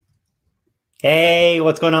Hey,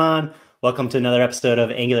 what's going on? Welcome to another episode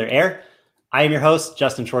of Angular Air. I am your host,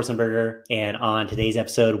 Justin Schwarzenberger, and on today's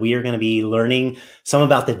episode, we are going to be learning some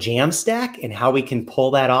about the Jamstack and how we can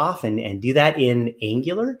pull that off and do that in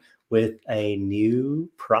Angular with a new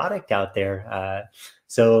product out there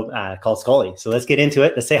called Scully. So let's get into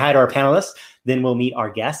it. Let's say hi to our panelists, then we'll meet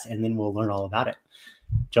our guests, and then we'll learn all about it.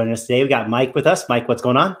 Joining us today, we got Mike with us. Mike, what's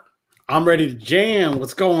going on? I'm ready to jam.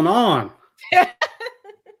 What's going on?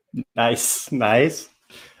 Nice.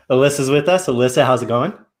 Alyssa's with us. Alyssa, how's it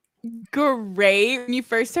going? Great. When you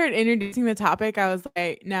first started introducing the topic, I was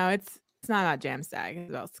like, no, it's not about Jamstack. It's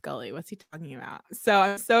about Scully. What's he talking about? So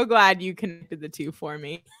I'm so glad you connected the two for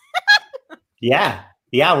me. Yeah,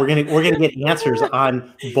 we're gonna get answers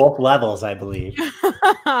on both levels, I believe.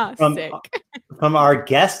 From our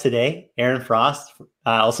guest today, Aaron Frost,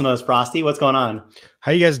 also known as Frosty. What's going on?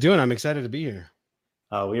 How you guys doing? I'm excited to be here.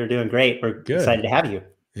 We are doing great. We're excited to have you.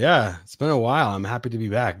 Yeah, it's been a while. I'm happy to be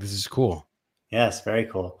back. This is cool. Yes, very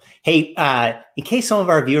cool. Hey, in case some of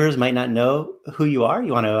our viewers might not know who you are,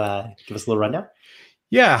 you want to give us a little rundown?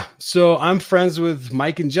 Yeah, so I'm friends with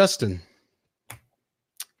Mike and Justin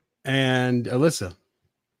and Alyssa.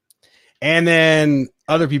 And then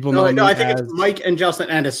other people know me. I think it's Mike and Justin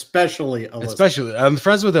and especially Alyssa. Especially, I'm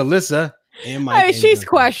friends with Alyssa and Mike. She's Justin.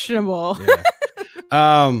 Questionable.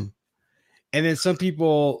 Yeah. And then some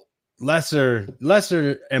people... Lesser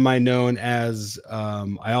am I known as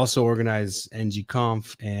I also organize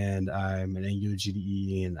NGConf, and I'm an Angular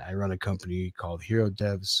GDE, and I run a company called Hero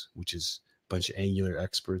Devs, which is a bunch of Angular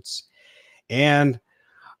experts. And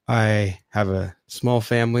I have a small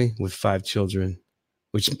family with 5 children,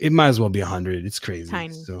 which it might as well be 100. It's crazy.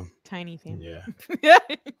 Tiny family. Yeah.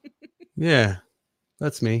 Yeah.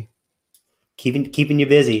 That's me. Keeping you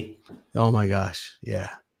busy. Oh my gosh. Yeah.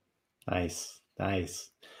 Nice.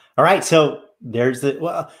 All right, so we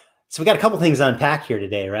got a couple things to unpack here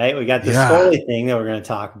today, right? We got the Scully thing that we're going to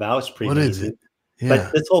talk about, which is pretty amazing. Is it? Yeah.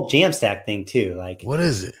 But this whole Jamstack thing too, like what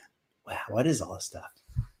is it? Wow, what is all this stuff?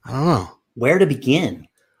 I don't know. Where to begin?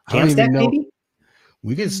 Jamstack, maybe?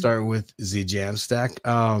 We could start with the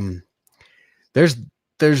Jamstack.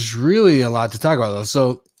 There's really a lot to talk about though.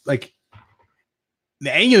 So like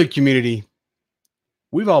the Angular community,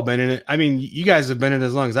 we've all been in it. I mean, you guys have been in it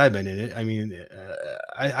as long as I've been in it. I mean,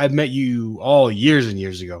 I've met you all years and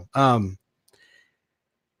years ago.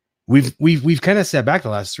 We've kind of sat back the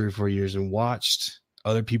last 3 or 4 years and watched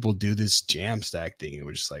other people do this Jamstack thing, and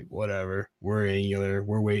we're just like, whatever. We're Angular.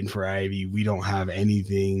 We're waiting for Ivy. We don't have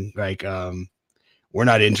anything. Like, we're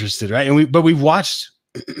not interested, right? But we've watched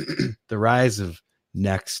the rise of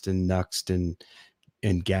Next and Nuxt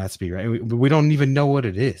and Gatsby, right? We don't even know what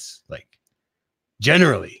it is, like.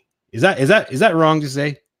 Generally, is that wrong to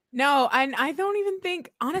say? No, I don't even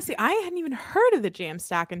think, honestly, I hadn't even heard of the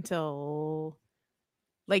Jamstack until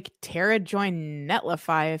like Tara joined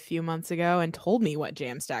Netlify a few months ago and told me what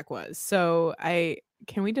Jamstack was. So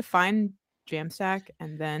can we define Jamstack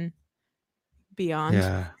and then beyond?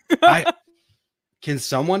 Yeah. Can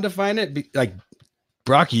someone define it? Like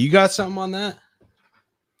Brocky, you got something on that?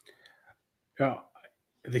 Yeah.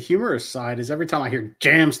 The humorous side is every time I hear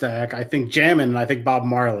Jamstack, I think jamming and I think Bob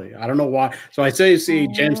Marley. I don't know why. So I see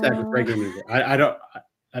Jamstack with regular music. I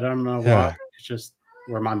don't know why. It's just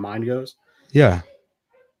where my mind goes. Yeah.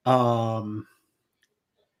 Jamstack.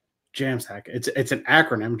 It's an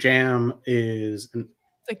acronym. Jam is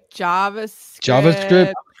like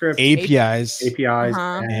JavaScript, APIs,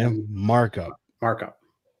 and markup.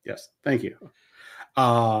 Yes, thank you.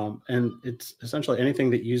 And it's essentially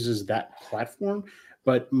anything that uses that platform,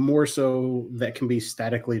 but more so that can be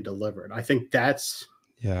statically delivered. I think that's,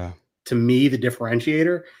 to me, the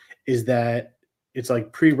differentiator is that it's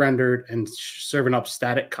like pre-rendered and serving up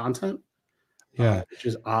static content. Which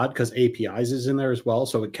is odd because APIs is in there as well.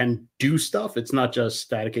 So it can do stuff. It's not just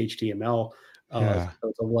static HTML. So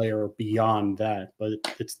it's a layer beyond that, but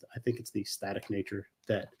I think it's the static nature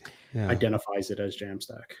that identifies it as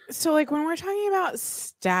Jamstack. So like when we're talking about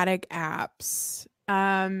static apps,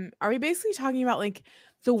 are we basically talking about like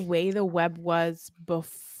the way the web was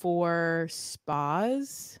before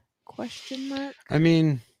SPAs? ? I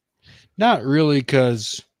mean, not really,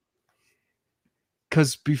 because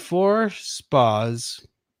before SPAs,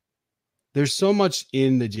 there's so much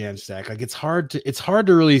in the Jamstack. Like it's hard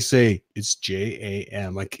to really say it's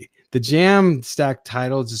JAM. Like the Jamstack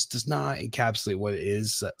title just does not encapsulate what it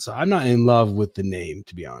is. So I'm not in love with the name,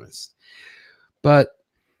 to be honest.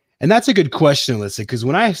 And that's a good question, Alyssa, because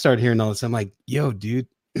when I started hearing all this, I'm like, yo, dude,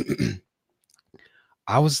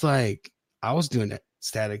 I was doing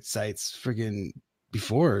static sites friggin'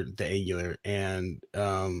 before the Angular and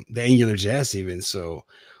the Angular JS even. So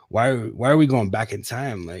why are we going back in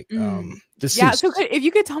time? Like, this yeah. seems... So if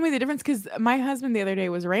you could tell me the difference, because my husband the other day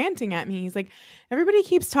was ranting at me. He's like, everybody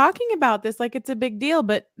keeps talking about this like it's a big deal,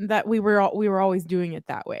 but that we were always doing it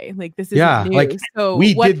that way. Like this isn't new. Like so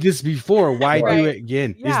we did this before. Why do it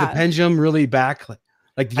again? Yeah. Is the pendulum really back?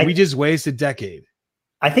 Like did we just waste a decade?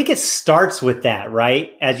 I think it starts with that,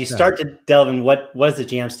 right? As you start to delve in what was the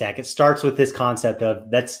Jamstack, it starts with this concept of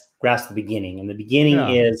let's grasp the beginning. And the beginning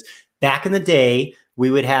is back in the day,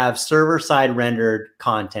 we would have server-side rendered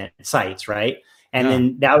content sites, right? And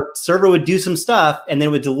then that server would do some stuff and then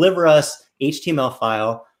it would deliver us HTML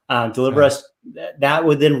file, us that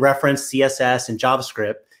would then reference CSS and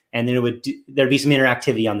JavaScript. And then there'd be some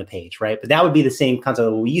interactivity on the page, right? But that would be the same concept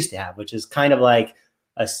that we used to have, which is kind of like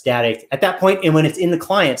a static at that point. And when it's in the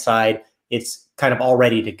client side, it's kind of all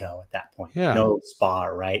ready to go at that point. No spa,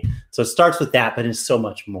 right? So it starts with that, but it's so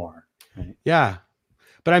much more. Right? Yeah.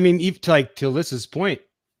 But I mean, even to Alyssa's point,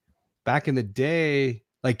 back in the day,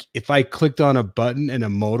 like if I clicked on a button and a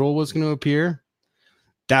modal was going to appear,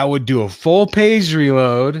 that would do a full page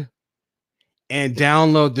reload and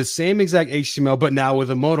download the same exact HTML, but now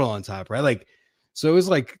with a modal on top, right? Like, so it was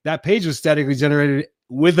like that page was statically generated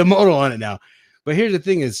with a modal on it now. But here's the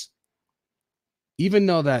thing is, even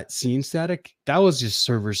though that seemed static, that was just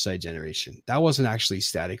server-side generation. That wasn't actually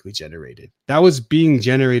statically generated. That was being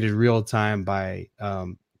generated real time by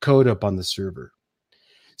code up on the server.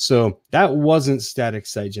 So that wasn't static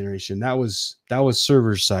side generation. That was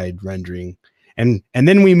server-side rendering. And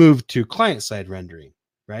then we moved to client-side rendering,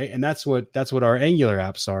 right? And that's what our Angular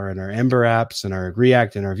apps are, and our Ember apps and our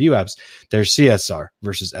React and our Vue apps. They're CSR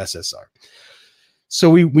versus SSR. So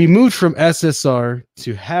we moved from SSR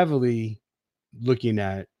to heavily looking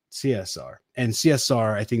at CSR. And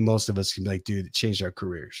CSR, I think most of us can be like, dude, it changed our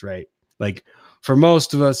careers, right? Like for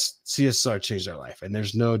most of us, CSR changed our life, and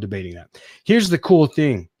there's no debating that. Here's the cool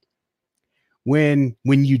thing. When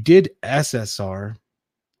you did SSR,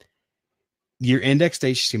 your indexed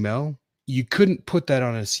HTML, you couldn't put that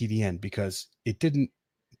on a CDN because it didn't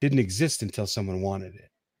exist until someone wanted it.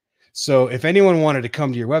 So if anyone wanted to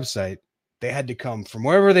come to your website, they had to come from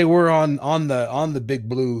wherever they were on the big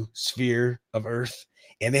blue sphere of Earth,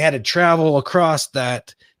 and they had to travel across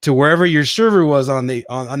that to wherever your server was on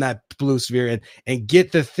that blue sphere and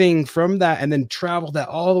get the thing from that and then travel that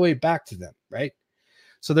all the way back to them, right?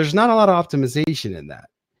 So there's not a lot of optimization in that.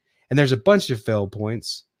 And there's a bunch of fail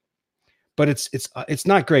points, but it's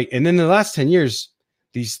not great. And then in the last 10 years,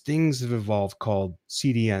 these things have evolved called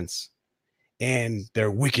CDNs, and they're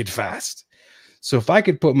wicked fast. So if I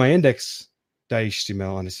could put my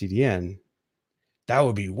index.html on a CDN, that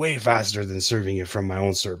would be way faster than serving it from my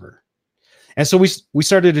own server. And so we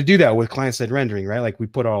started to do that with client-side rendering, right? Like we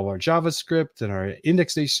put all of our JavaScript and our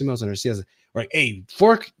index.htmls and our CSS. We're like, hey,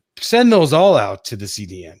 send those all out to the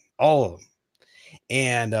CDN, all of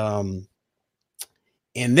them.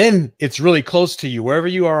 And then it's really close to you. Wherever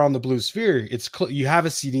you are on the blue sphere, you have a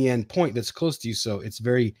CDN point that's close to you. So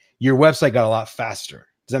your website got a lot faster.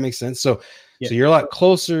 Does that make sense? So you're a lot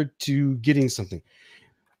closer to getting something.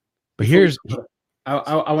 But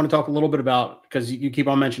I want to talk a little bit about, because you keep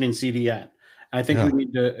on mentioning CDN. I think we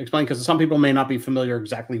need to explain, because some people may not be familiar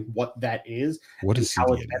exactly what that is. What is how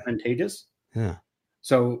CDN? It's advantageous. Yeah.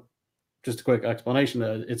 So just a quick explanation.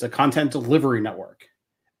 It's a content delivery network.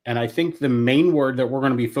 And I think the main word that we're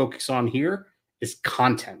going to be focused on here is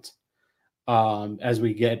content as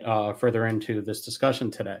we get further into this discussion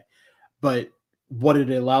today. But what it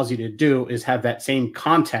allows you to do is have that same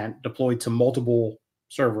content deployed to multiple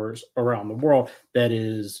servers around the world that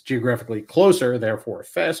is geographically closer, therefore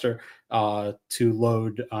faster, to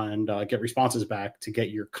load and get responses back to get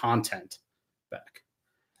your content back.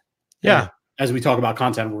 Yeah. And as we talk about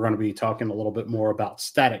content, we're going to be talking a little bit more about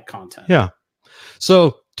static content. Yeah.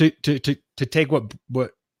 So to take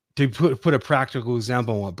to put a practical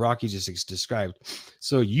example on what Brocky just described.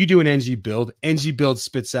 So you do an ng build. ng build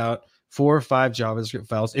spits out 4 or 5 JavaScript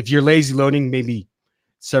files. If you're lazy loading, maybe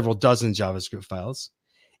several dozen JavaScript files,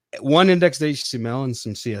 one index.html and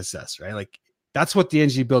some CSS, right? Like that's what the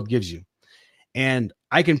ng build gives you. And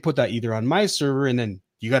I can put that either on my server, and then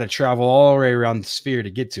you got to travel all the way around the sphere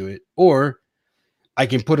to get to it, or I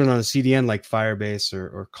can put it on a CDN like Firebase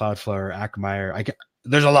or Cloudflare or Akamai.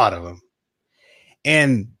 There's a lot of them.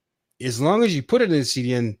 And as long as you put it in a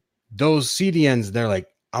CDN, those CDNs, they're like,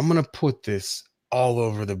 I'm going to put this all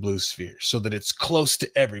over the blue sphere so that it's close to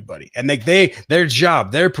everybody. And their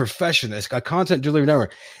job, their profession, as a content delivery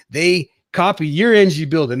network, they copy your ng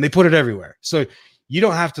build and they put it everywhere. So you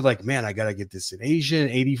don't have to like, man, I gotta get this in Asia in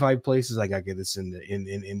 85 places. I gotta get this in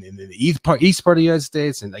the east part of the United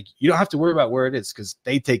States, and like you don't have to worry about where it is because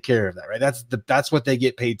they take care of that, right? That's what they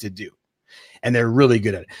get paid to do, and they're really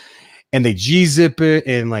good at it. And they G-zip it,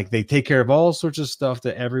 and like they take care of all sorts of stuff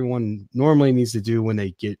that everyone normally needs to do when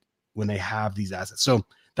they have these assets. So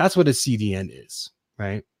that's what a CDN is,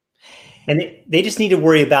 right? And they just need to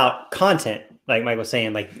worry about content, like Mike was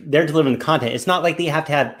saying. Like they're delivering the content. It's not like they have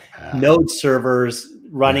to have node servers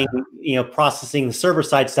running, processing the server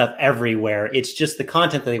side stuff everywhere. It's just the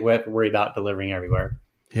content that they have to worry about delivering everywhere.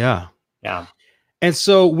 Yeah. And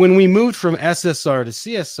so when we moved from SSR to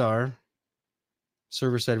CSR,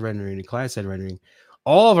 server-side rendering and client-side rendering,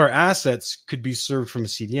 all of our assets could be served from a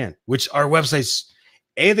CDN, which our websites,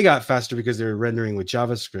 they got faster because they were rendering with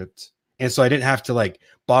JavaScript. And so I didn't have to like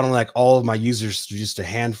bottleneck all of my users through just a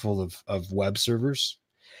handful of web servers.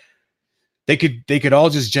 They could all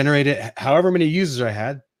just generate it. However many users I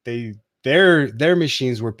had, their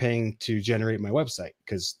machines were paying to generate my website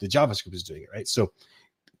because the JavaScript is doing it, right? So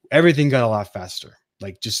everything got a lot faster,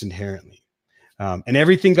 like just inherently. And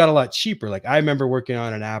everything got a lot cheaper. Like I remember working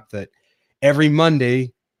on an app that every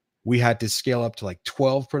Monday we had to scale up to like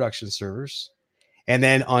 12 production servers. And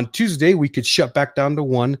then on Tuesday, we could shut back down to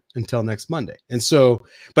 1 until next Monday. And so,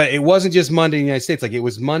 but it wasn't just Monday in the United States. Like it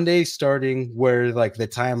was Monday starting where like the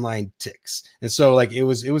timeline ticks. And so like it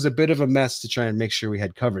was a bit of a mess to try and make sure we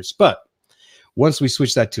had coverage. But once we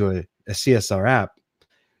switched that to a CSR app,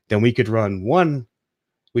 then we could run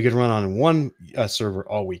on one server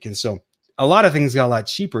all week. And so a lot of things got a lot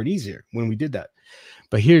cheaper and easier when we did that.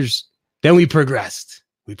 But then we progressed.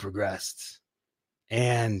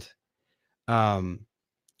 And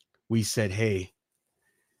we said, hey,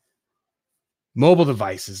 mobile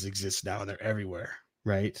devices exist now and they're everywhere,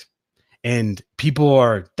 right? And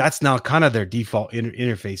that's now kind of their default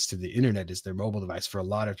interface to the internet is their mobile device for a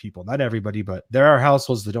lot of people. Not everybody, but there are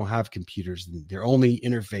households that don't have computers and their only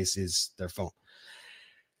interface is their phone.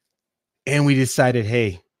 And we decided,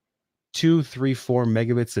 hey, 2, 3, 4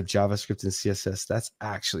 megabits of JavaScript and CSS, that's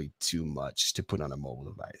actually too much to put on a mobile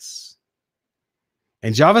device.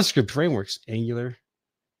 And JavaScript frameworks, Angular,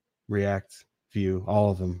 React, Vue,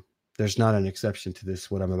 all of them, there's not an exception to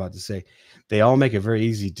this, what I'm about to say. They all make it very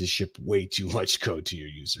easy to ship way too much code to your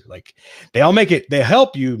user. Like they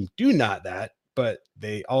help you do not that, but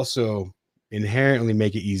they also inherently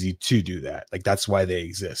make it easy to do that. Like that's why they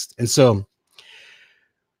exist. And so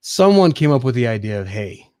someone came up with the idea of,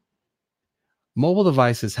 hey, mobile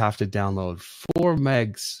devices have to download 4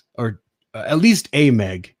 megs or at least a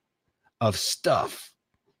meg of stuff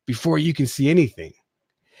before you can see anything,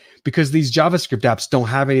 because these JavaScript apps don't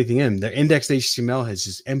have anything in them. Their indexed HTML is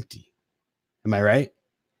just empty. Am I right?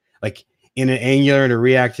 Like in an Angular and a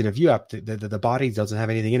React and a Vue app, the body doesn't have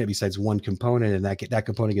anything in it besides one component, and that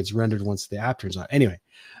component gets rendered once the app turns on. Anyway,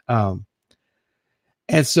 and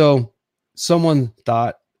so someone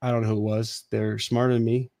thought, I don't know who it was, they're smarter than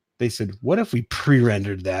me. They said, what if we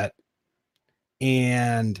pre-rendered that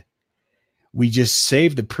and we just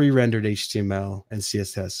save the pre-rendered HTML and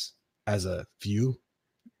CSS as a view?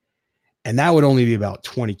 And that would only be about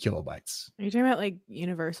 20 kilobytes. Are you talking about like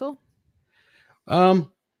Universal? No,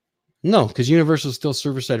 because Universal is still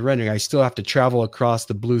server-side rendering. I still have to travel across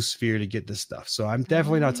the blue sphere to get this stuff. So I'm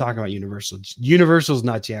definitely not talking about Universal. Universal is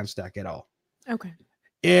not Jamstack at all. Okay.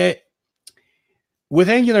 With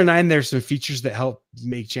Angular 9, there's some features that help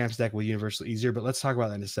make Jamstack with Universal easier, but let's talk about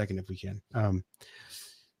that in a second if we can.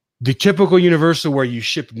 The typical Universal where you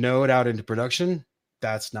ship Node out into production,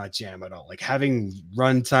 that's not Jam at all. Like having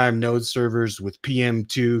runtime Node servers with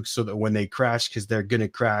PM2 so that when they crash, because they're going to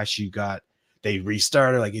crash, they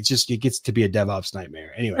restart it. Like it gets to be a DevOps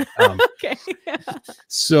nightmare. Anyway. Okay.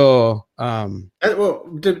 So,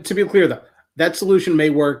 well, to be clear though, that solution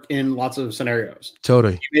may work in lots of scenarios.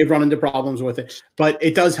 Totally. You may have run into problems with it, but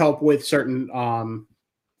it does help with certain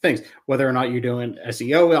things, whether or not you're doing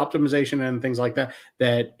SEO optimization and things like that,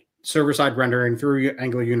 that server-side rendering through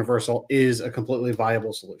Angular Universal is a completely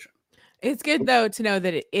viable solution. It's good though to know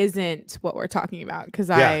that it isn't what we're talking about,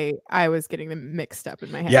 because I was getting them mixed up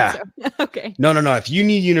in my head. Yeah. So. Okay. No. If you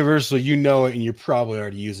need Universal, you know it, and you're probably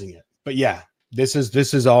already using it. But yeah, this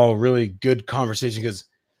is all really good conversation because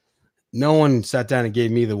no one sat down and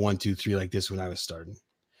gave me the 1, 2, 3 like this when I was starting.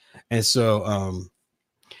 And so,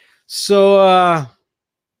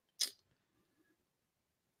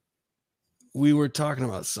 we were talking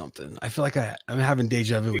about something. I feel like I'm having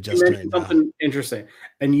deja vu with Justin right now. Something interesting.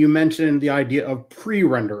 And you mentioned the idea of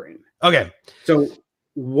pre-rendering. Okay. So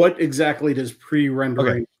what exactly does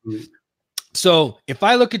pre-rendering mean? So if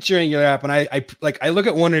I look at your Angular app and I look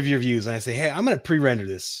at one of your views and I say, hey, I'm going to pre-render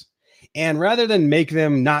this. And rather than make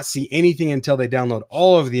them not see anything until they download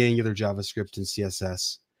all of the Angular JavaScript and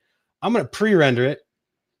CSS, I'm going to pre-render it.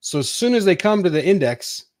 So as soon as they come to the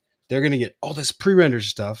index, they're going to get all this pre-rendered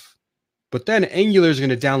stuff. But then Angular is going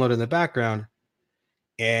to download in the background,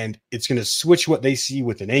 and it's going to switch what they see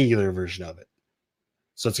with an Angular version of it.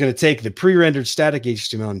 So it's going to take the pre-rendered static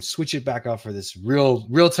HTML and switch it back off for this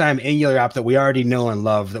real-time Angular app that we already know and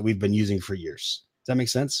love that we've been using for years. Does that make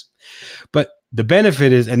sense? But the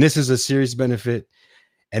benefit is, and this is a serious benefit,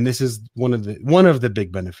 and this is one of the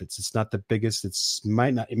big benefits. It's not the biggest.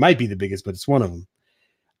 It might be the biggest, but it's one of them.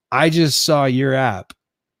 I just saw your app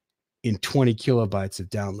in 20 kilobytes of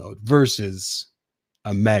download versus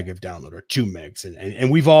a meg of download or 2 megs.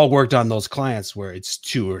 And we've all worked on those clients where it's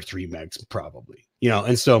 2 or 3 megs probably,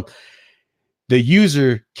 and so the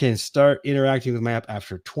user can start interacting with my app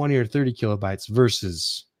after 20 or 30 kilobytes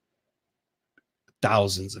versus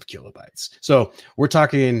thousands of kilobytes. So we're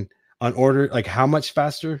talking on order, like how much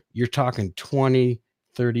faster? You're talking 20,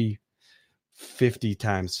 30, 50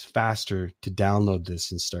 times faster to download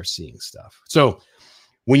this and start seeing stuff. So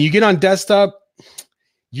when you get on desktop,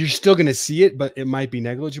 you're still going to see it, but it might be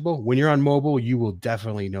negligible. When you're on mobile, you will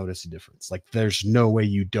definitely notice a difference. Like there's no way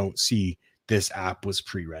you don't see this app was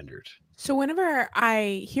pre-rendered. So whenever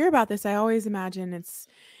I hear about this, I always imagine it's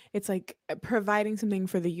like providing something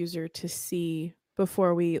for the user to see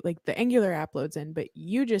before the Angular app loads in, but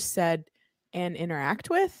you just said and interact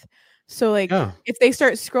with. So if they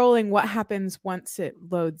start scrolling, what happens once it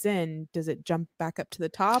loads in? Does it jump back up to the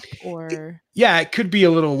top or? Yeah, it could be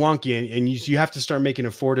a little wonky, and you have to start making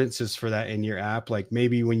affordances for that in your app. Like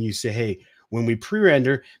maybe when you say, hey, when we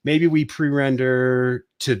pre-render, maybe we pre-render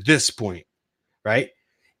to this point, right?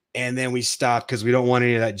 And then we stop because we don't want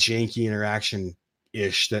any of that janky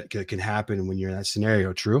interaction-ish that can happen when you're in that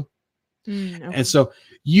scenario, true? Okay. And so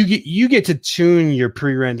you get to tune your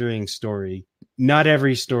pre-rendering story. Not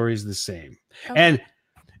every story is the same. Okay. And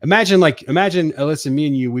imagine Alyssa, me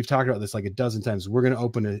and you, we've talked about this like a dozen times. We're going to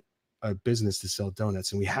open a business to sell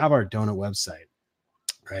donuts, and we have our donut website,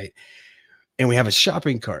 right? And we have a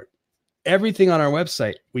shopping cart. Everything on our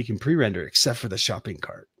website, we can pre-render except for the shopping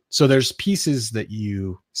cart. So there's pieces that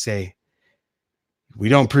you say, we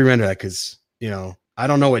don't pre-render that because, I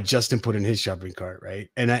don't know what Justin put in his shopping cart, right?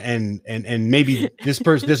 And maybe this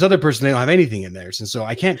other person, they don't have anything in theirs, and so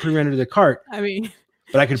I can't pre-render the cart. I mean,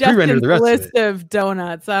 but I can pre-render the rest list of it. Of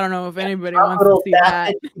donuts. I don't know if anybody wants to see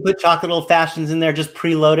that. Put chocolate old fashions in there. Just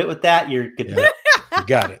preload it with that. You're good. Yeah, you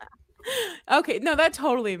got it. Okay, no, that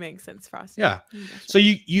totally makes sense, Frosty. Yeah. So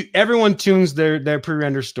everyone tunes their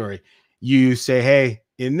pre-render story. You say, hey,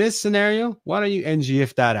 in this scenario, why don't you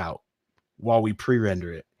ngIf that out while we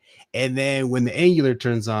pre-render it? And then when the Angular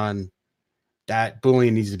turns on, that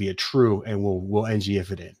Boolean needs to be a true, and we'll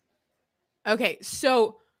ngIf it in. Okay,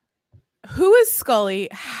 so who is Scully?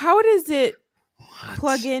 How does it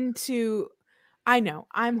plug into? I know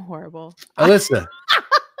I'm horrible. Alyssa,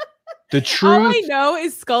 the truth. All I know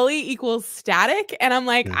is Scully equals static, and I'm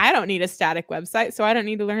like, I don't need a static website, so I don't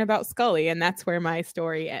need to learn about Scully, and that's where my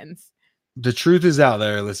story ends. The truth is out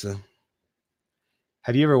there, Alyssa.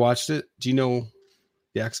 Have you ever watched it? Do you know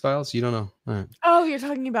the X-Files? You don't know. All right. Oh, you're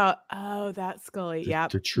talking about that Scully. Yeah.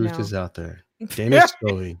 The truth is out there. Dana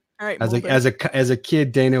Scully. All right. As a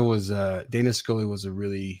kid, Dana Scully was a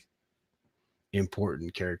really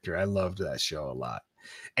important character. I loved that show a lot.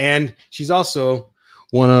 And she's also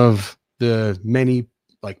one of the many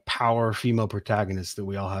power female protagonists that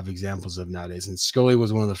we all have examples of nowadays. And Scully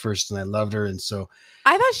was one of the first, and I loved her. And so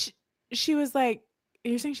I thought she was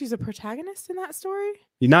you're saying she's a protagonist in that story?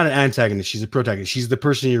 You're not an antagonist. She's a protagonist. She's the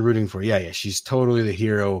person you're rooting for. Yeah. She's totally the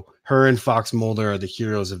hero. Her and Fox Mulder are the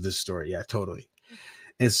heroes of this story. Yeah, totally.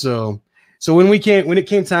 And so when it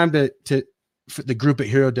came time for the group at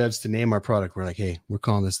Hero Devs to name our product, we're like, hey, we're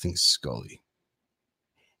calling this thing Scully.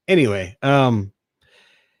 Anyway,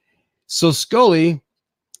 so Scully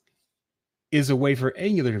is a way for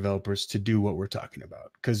Angular developers to do what we're talking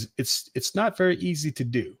about, because it's not very easy to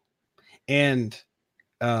do. And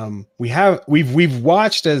we've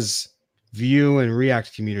watched as Vue and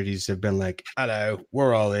React communities have been like, hello,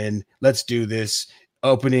 we're all in. Let's do this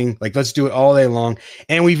opening. Let's do it all day long.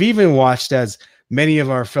 And we've even watched as many of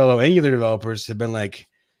our fellow Angular developers have been like,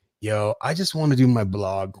 yo, I just want to do my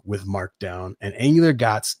blog with Markdown, and Angular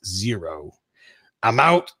got 0. I'm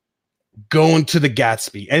out. Going to the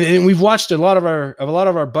Gatsby. And we've watched a lot of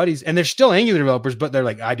our buddies, and they're still Angular developers, but they're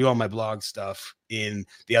like, I do all my blog stuff in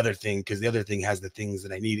the other thing because the other thing has the things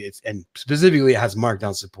that I need. And specifically it has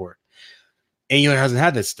Markdown support. Angular hasn't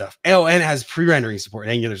had this stuff. And it has pre-rendering support.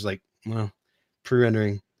 And Angular's like, well,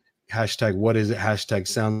 pre-rendering hashtag what is it, hashtag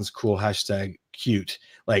sounds cool, hashtag cute.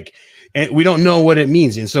 Like, and we don't know what it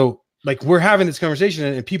means. And so like we're having this conversation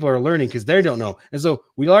and people are learning because they don't know. And so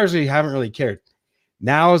we largely haven't really cared.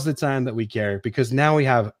 Now is the time that we care because now we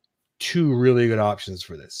have two really good options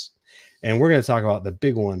for this. And we're going to talk about the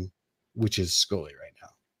big one, which is Scully right now.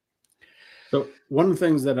 So one of the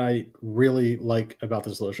things that I really like about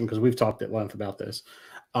the solution, because we've talked at length about this,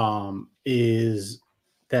 is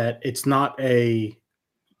that it's not a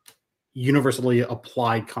universally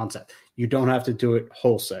applied concept. You don't have to do it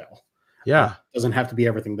wholesale. Yeah. It doesn't have to be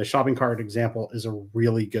everything. The shopping cart example is a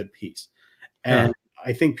really good piece. And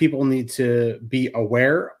I think people need to be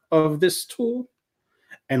aware of this tool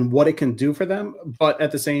and what it can do for them, but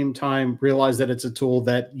at the same time, realize that it's a tool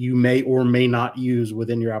that you may or may not use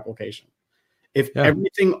within your application. If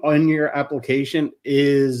everything on your application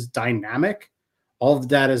is dynamic, all of the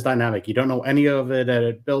data is dynamic, you don't know any of it at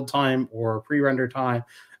a build time or pre-render time,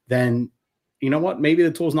 then you know what? Maybe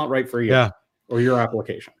the tool's not right for you or your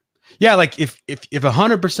application. Yeah, like if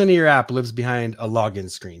 100% of your app lives behind a login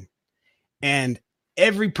screen and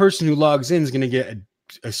every person who logs in is going to get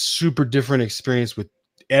a super different experience with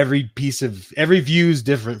every view is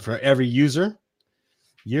different for every user,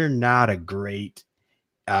 you're not a great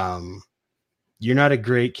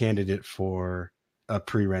candidate for a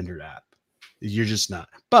pre-rendered app. You're just not.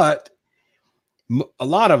 But a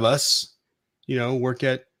lot of us, work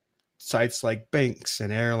at sites like banks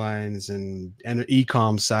and airlines and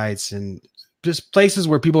e-com sites and just places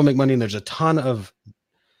where people make money. And there's a ton of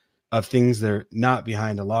things that are not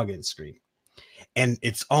behind a login screen. And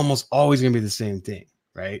it's almost always going to be the same thing,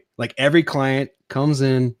 right? Like every client comes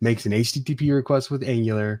in, makes an HTTP request with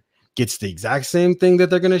Angular, gets the exact same thing that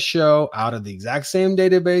they're going to show out of the exact same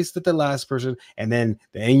database that the last person, and then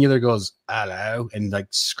the Angular goes, hello, and like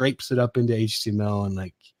scrapes it up into HTML and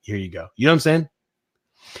like, here you go. You know what I'm saying?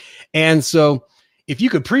 And so if you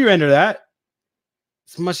could pre-render that,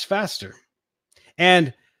 it's much faster.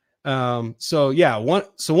 And one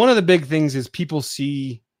of the big things is people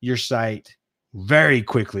see your site very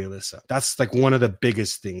quickly, Alyssa. That's like one of the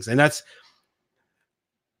biggest things. And that's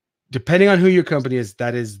depending on who your company is,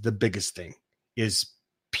 that is the biggest thing is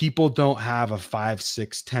people don't have a 5,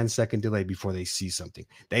 6, 10 second delay before they see something.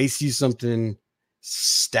 They see something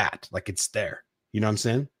stat, like it's there. You know what I'm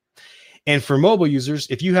saying? And for mobile users,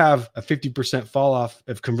 if you have a 50% fall off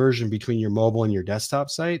of conversion between your mobile and your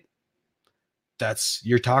desktop site,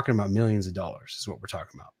 you're talking about millions of dollars is what we're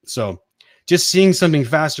talking about. So just seeing something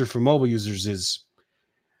faster for mobile users is,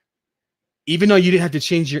 even though you didn't have to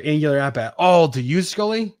change your Angular app at all to use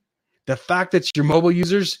Scully, the fact that your mobile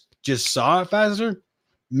users just saw it faster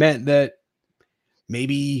meant that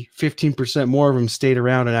maybe 15% more of them stayed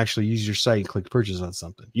around and actually used your site and clicked purchase on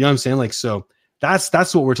something. You know what I'm saying? Like, so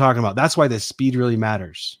that's what we're talking about. That's why the speed really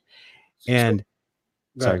matters. And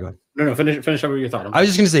sorry, go ahead. No, finish up with your thought. I was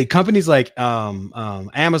just going to say companies like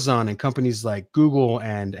Amazon and companies like Google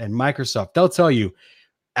and Microsoft, they'll tell you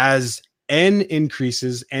as N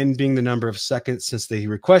increases, N being the number of seconds since they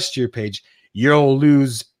request your page, you'll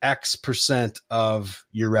lose X% of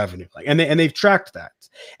your revenue. Like, and they've tracked that.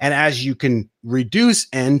 And as you can reduce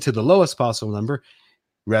N to the lowest possible number,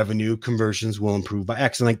 revenue conversions will improve by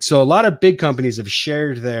X. And like, so a lot of big companies have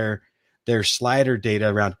shared their slider data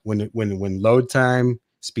around when load time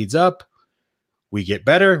speeds up, we get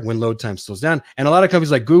better. When load time slows down. And a lot of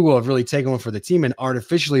companies like Google have really taken one for the team and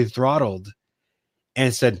artificially throttled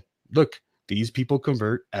and said, look, these people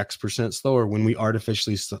convert X% slower when we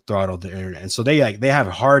artificially throttle the internet. And so they have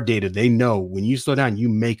hard data. They know when you slow down, you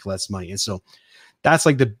make less money. And so that's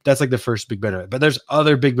like the first big benefit. But there's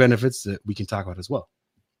other big benefits that we can talk about as well.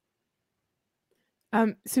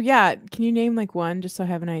 So yeah, can you name like one just so I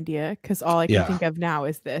have an idea? Because all I can think of now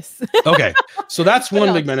is this. Okay. So that's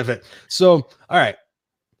one big benefit. So all right.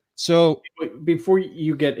 So before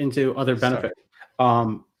you get into other benefits,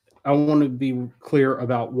 I want to be clear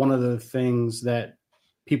about one of the things that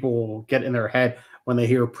people get in their head when they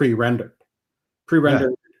hear pre-rendered.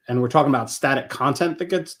 And we're talking about static content that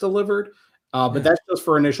gets delivered, but that's just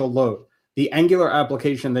for initial load. The Angular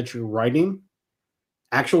application that you're writing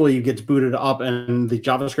actually gets booted up and the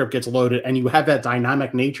JavaScript gets loaded, and you have that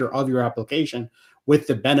dynamic nature of your application with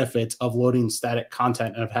the benefits of loading static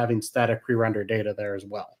content and of having static pre-rendered data there as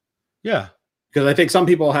well. Yeah. Because I think some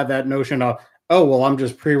people have that notion of, oh, well, I'm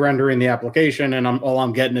just pre-rendering the application and all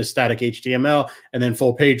I'm getting is static HTML and then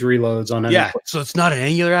full page reloads on it. Yeah. So it's not an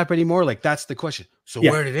Angular app anymore. Like that's the question. So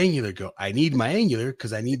where did Angular go? I need my Angular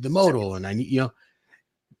because I need the modal and I need,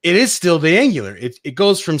 it is still the Angular. It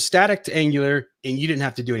goes from static to Angular and you didn't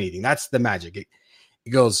have to do anything. That's the magic. It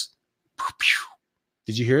goes,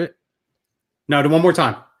 did you hear it? No, do one more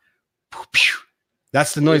time.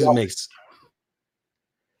 That's the noise it makes.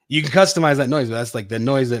 You can customize that noise, but that's like the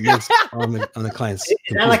noise that makes on the client's. Is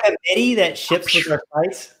that like a MIDI that ships with our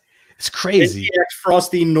sites? It's crazy. NPX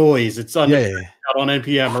Frosty noise. It's on Yeah. out on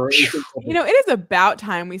NPM. Or You know, it is about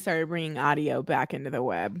time we started bringing audio back into the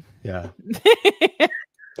web. Yeah.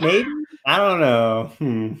 Maybe, I don't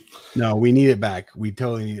know. No, we need it back. We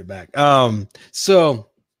totally need it back. So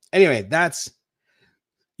anyway, that's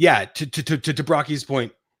to Brocky's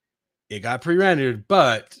point, it got pre-rendered,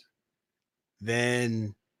 but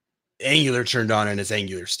then Angular turned on and it's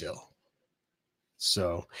Angular still.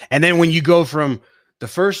 So, and then when you go from the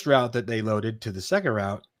first route that they loaded to the second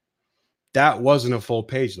route, that wasn't a full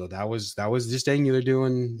page though. That was just Angular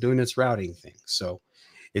doing its routing thing. So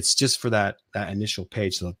it's just for that initial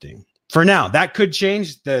page load thing. For now, that could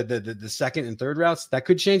change the second and third routes. That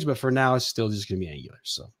could change, but for now, it's still just going to be Angular.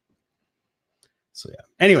 So yeah.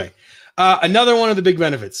 Anyway, another one of the big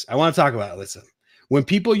benefits I want to talk about, Alyssa. When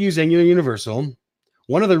people use Angular Universal,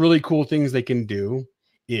 one of the really cool things they can do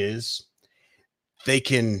is they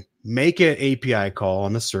can make an API call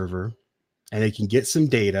on the server, and they can get some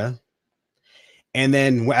data. And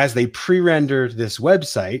then as they pre-render this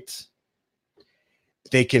website,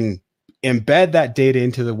 they can embed that data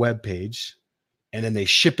into the web page, and then they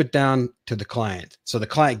ship it down to the client. So the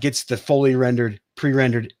client gets the fully rendered,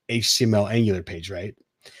 pre-rendered HTML Angular page, right?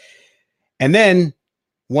 And then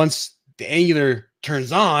once the Angular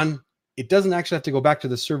turns on, it doesn't actually have to go back to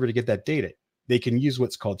the server to get that data. They can use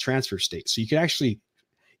what's called transfer state. So you can actually,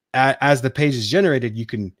 as the page is generated, you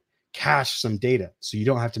can cache some data. So you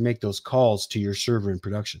don't have to make those calls to your server in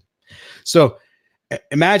production. So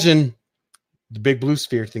imagine the big blue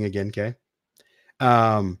sphere thing again. Okay.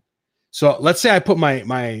 So let's say I put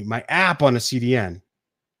my app on a CDN,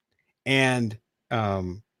 and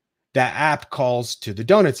that app calls to the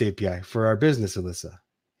Donuts API for our business, Alyssa.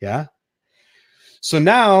 Yeah. So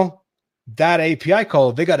now that API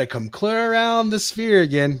call, they got to come clear around the sphere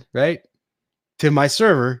again, right? To my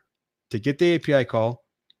server to get the API call.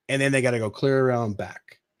 And then they got to go clear around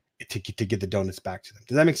back to get the donuts back to them.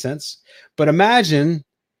 Does that make sense? But imagine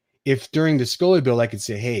if during the Scully build, I could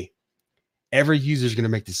say, hey, every user is going to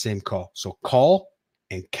make the same call. So call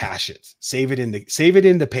and cache it, save it in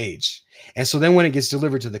the page. And so then when it gets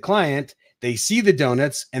delivered to the client, they see the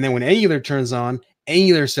donuts. And then when Angular turns on,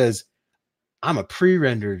 Angular says, I'm a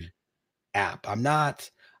pre-rendered app. I'm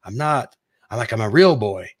a real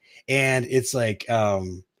boy. And it's like,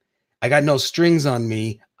 I got no strings on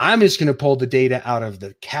me. I'm just going to pull the data out of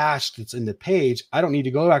the cache that's in the page. I don't need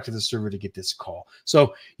to go back to the server to get this call.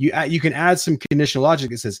 So you can add some conditional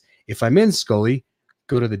logic that says, if I'm in Scully,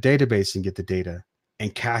 go to the database and get the data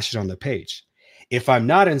and cache it on the page. If I'm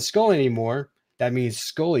not in Scully anymore, that means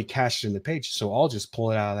Scully cached it in the page. So I'll just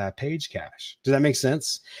pull it out of that page cache. Does that make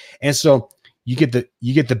sense? And so you get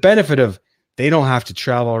the benefit of they don't have to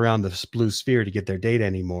travel around the blue sphere to get their data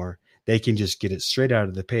anymore. They can just get it straight out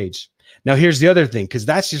of the page. Now, here's the other thing, because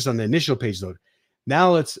that's just on the initial page load.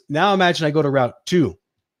 Now imagine I go to route 2,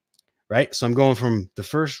 right? So I'm going from the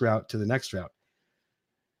first route to the next route.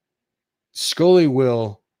 Scully,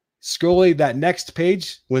 that next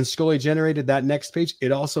page, when Scully generated that next page,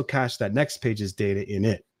 it also cached that next page's data in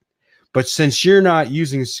it. But since you're not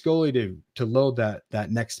using Scully to load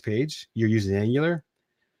that next page, you're using Angular.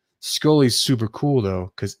 Scully's super cool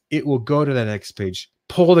though, because it will go to that next page,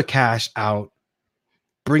 pull the cache out,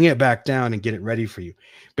 bring it back down, and get it ready for you.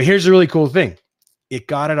 But here's the really cool thing. It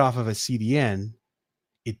got it off of a CDN.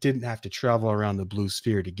 It didn't have to travel around the blue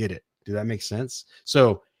sphere to get it. Does that make sense?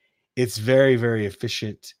 So it's very, very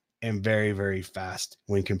efficient and very, very fast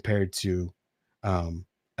when compared to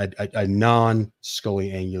a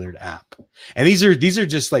non-Scully Angular app. And these are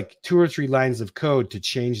just like 2 or 3 lines of code to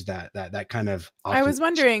change that kind of. I was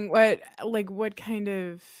wondering what kind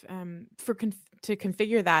of to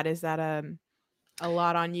configure that. Is that a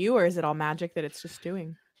lot on you, or is it all magic that it's just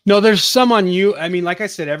doing? No, there's some on you. I mean, like I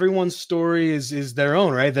said, everyone's story is their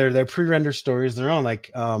own, right? Their pre-render story is their own.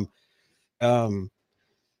 Like,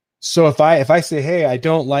 so if I say, hey, I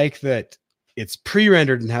don't like that it's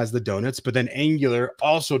pre-rendered and has the donuts, but then Angular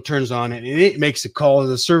also turns on and it makes a call to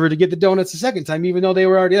the server to get the donuts the second time, even though they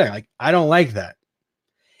were already there. Like, I don't like that.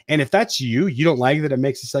 And if that's you don't like that it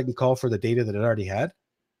makes a second call for the data that it already had,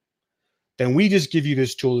 then we just give you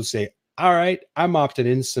this tool to say, all right, I'm opted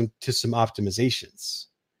in to some optimizations.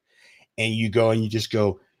 And you go and you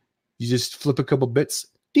just flip a couple bits,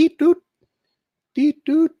 deep doot,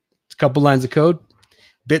 a couple lines of code,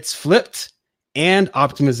 bits flipped, and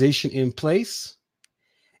optimization in place,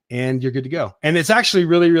 and you're good to go. And it's actually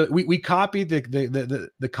really, really, we copied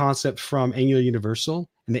the concept from Angular Universal,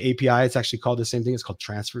 in the API, it's actually called the same thing. It's called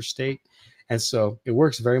transfer state. And so it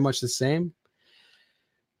works very much the same.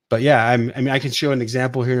 But yeah, I mean, I can show an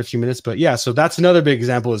example here in a few minutes. But yeah, so that's another big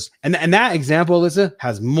example and that example, Alyssa,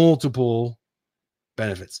 has multiple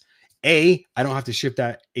benefits. I don't have to ship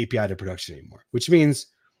that API to production anymore, which means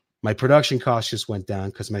my production cost just went down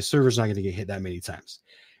because my server's not going to get hit that many times.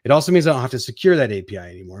 It also means I don't have to secure that API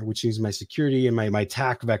anymore, which means my security and my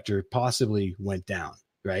attack vector possibly went down,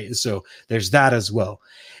 right? And so there's that as well.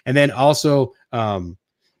 And then also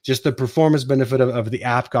just the performance benefit of the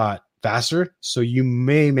app got faster. So you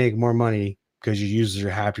may make more money because your users are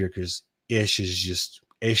happier because Ish is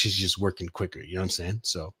just working quicker. You know what I'm saying?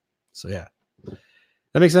 So yeah.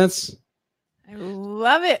 That makes sense? I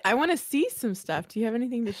love it. I want to see some stuff. Do you have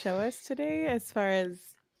anything to show us today as far as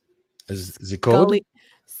is it code?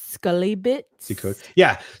 Scully bits? Is it code?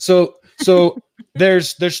 Yeah. So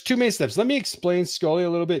there's two main steps. Let me explain Scully a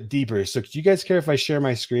little bit deeper. So do you guys care if I share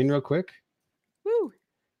my screen real quick? Woo.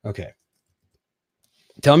 Okay.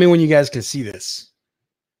 Tell me when you guys can see this.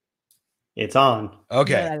 It's on.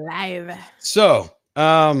 Okay. We're alive. So,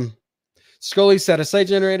 Scully set a site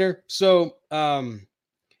generator. So,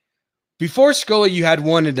 before Scully, you had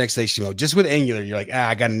one index HTML. Just with Angular, you're like,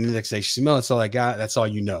 I got an index HTML. That's all I got. That's all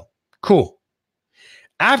you know. Cool.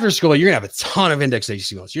 After Scully, you're going to have a ton of index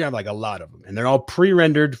HTMLs. You're going to have like a lot of them. And they're all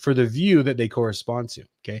pre-rendered for the view that they correspond to.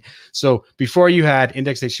 Okay. So before you had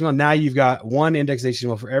index HTML, now you've got one index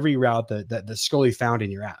HTML for every route that Scully found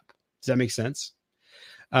in your app. Does that make sense?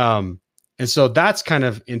 And so that's kind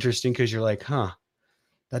of interesting because you're like,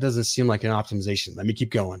 that doesn't seem like an optimization. Let me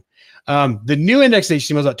keep going. The new index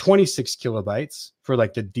HTML is about 26 kilobytes for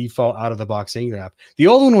like the default out of the box Angular app. The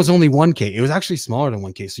old one was only 1K. It was actually smaller than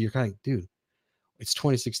 1K. So you're kind of like, dude, it's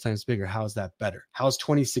 26 times bigger. How is that better? How is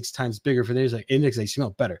 26 times bigger for the index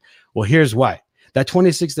HTML better? Well, here's why. That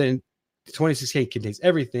 26K contains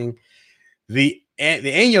everything. The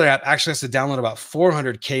Angular app actually has to download about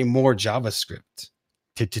 400K more JavaScript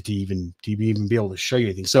to even be able to show you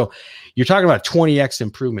anything. So you're talking about 20x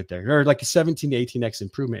improvement there, or like a 17 to 18x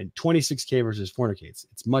improvement in 26K versus 400K.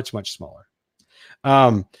 It's much, much smaller.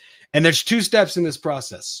 And there's two steps in this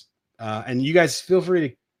process. And you guys feel free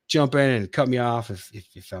to jump in and cut me off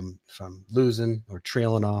if I'm losing or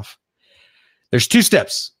trailing off. There's two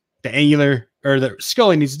steps the Angular or the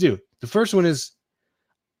Scully needs to do. The first one is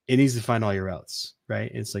it needs to find all your routes,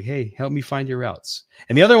 right? It's like, hey, help me find your routes.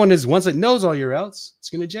 And the other one is once it knows all your routes, it's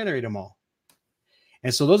going to generate them all.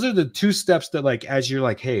 And so those are the two steps that, like, as you're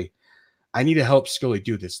like, hey, I need to help Scully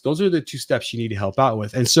do this. Those are the two steps you need to help out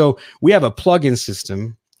with. And so we have a plugin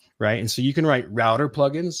system, right? And so you can write router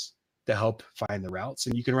plugins that help find the routes,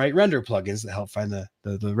 and you can write render plugins that help find the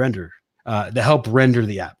render, that help render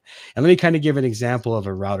the app. And let me kind of give an example of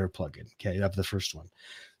a router plugin, okay, of the first one.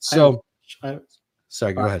 So,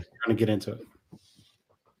 sorry, go ahead. I'm going to get into it.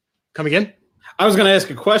 Come again? I was going to ask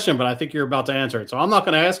a question, but I think you're about to answer it, so I'm not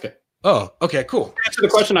going to ask it. Oh, okay, cool. Answer the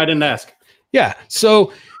question I didn't ask. Yeah.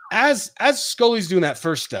 So as Scully's doing that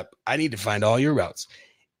first step, I need to find all your routes.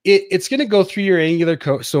 It's going to go through your Angular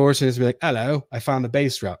code source and it's going to be like, hello, I found the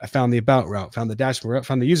base route. I found the about route, found the dashboard route,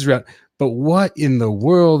 found the user route. But what in the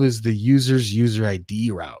world is the user's user ID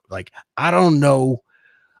route? Like, I don't know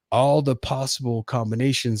all the possible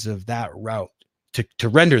combinations of that route to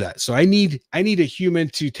render that. So I need a human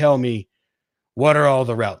to tell me what are all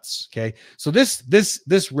the routes. Okay. So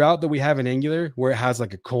this route that we have in Angular where it has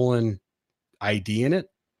like a colon ID in it,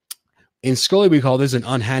 in Scully, we call this an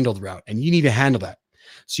unhandled route, and you need to handle that.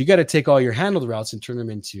 So you got to take all your handled routes and turn them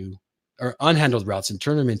into, or unhandled routes and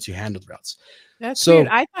turn them into handled routes. That's weird.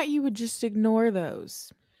 I thought you would just ignore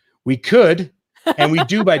those. We could, and we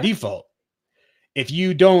do by default. If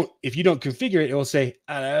you don't configure it, it will say,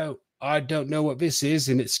 I don't know what this is,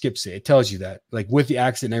 and it skips it. It tells you that, like with the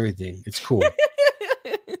accent and everything. It's cool.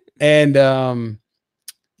 And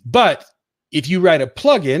but if you write a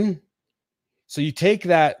plugin, so you take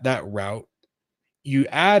that route, you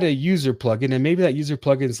add a user plugin, and maybe that user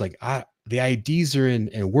plugin is like the IDs are in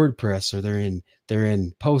WordPress, or they're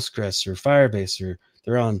in Postgres or Firebase, or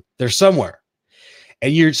they're somewhere,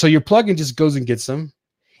 and your plugin just goes and gets them,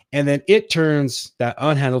 and then it turns that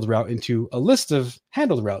unhandled route into a list of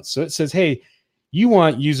handled routes. So it says, hey, you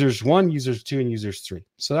want users 1, users 2, and users 3.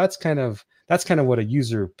 So that's kind of what a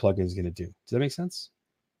user plugin is going to do. Does that make sense?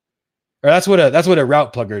 Or that's what a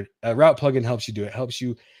route plugin helps you do. It helps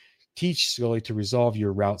you teach Scully to resolve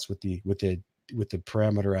your routes with the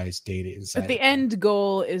parameterized data inside. But the end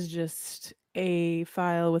goal is just a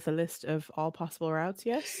file with a list of all possible routes.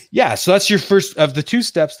 Yes. Yeah. So that's your first of the two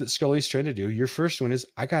steps that Scully's trying to do. Your first one is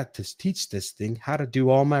I got to teach this thing how to do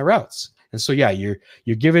all my routes. And so, yeah, you're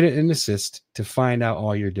giving it an assist to find out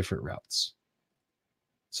all your different routes.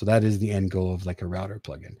 So that is the end goal of like a router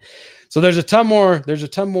plugin. So there's a ton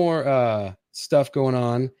more stuff going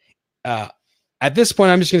on. At this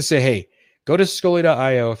point, I'm just going to say, hey, go to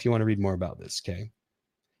Scully.io if you want to read more about this. Okay.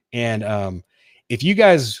 And if you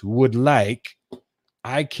guys would like,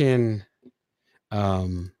 I can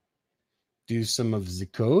do some of the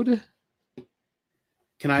code.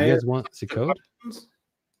 Can I? You guys want the code?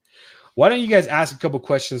 Why don't you guys ask a couple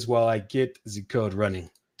questions while I get the code running?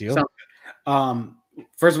 Deal?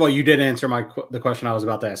 First of all, you did answer the question I was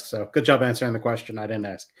about to ask. So good job answering the question I didn't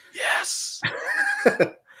ask. Yes.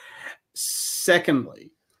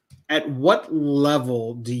 Secondly, at what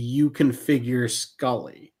level do you configure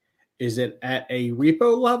Scully? Is it at a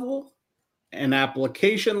repo level, an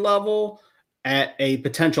application level, at a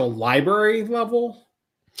potential library level?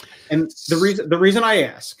 And the reason I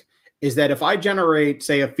ask is that if I generate,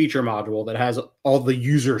 say, a feature module that has all the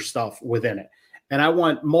user stuff within it, and I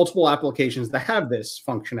want multiple applications that have this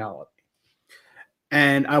functionality,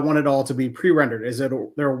 and I want it all to be pre-rendered, is there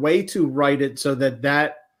a way to write it so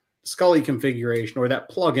that Scully configuration or that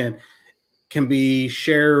plugin can be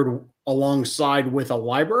shared alongside with a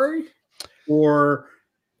library, or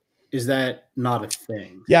is that not a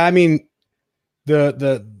thing? Yeah, I mean,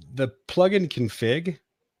 the plugin config,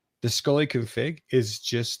 the Scully config is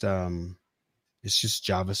just it's just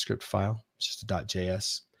JavaScript file. It's just a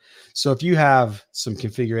 .js. So if you have some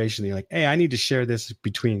configuration, you're like, hey, I need to share this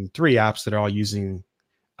between 3 apps that are all using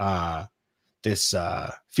this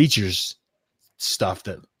features stuff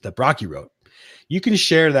that Brocky wrote, you can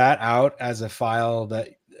share that out as a file that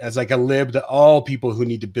as like a lib that all people who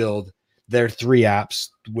need to build their 3 apps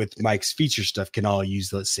with Mike's feature stuff can all use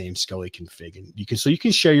the same Scully config. And you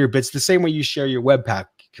can share your bits the same way you share your Webpack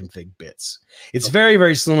config bits. It's very,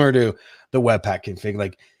 very similar to the Webpack config.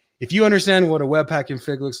 Like if you understand what a Webpack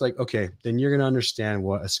config looks like, okay, then you're going to understand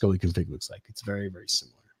what a Scully config looks like. It's very, very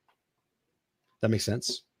similar. That makes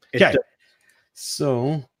sense? Okay.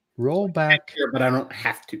 So roll back. But I don't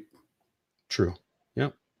have to. True.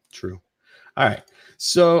 Yep. True. All right.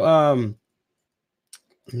 So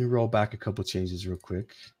let me roll back a couple changes real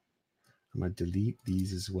quick. I'm going to delete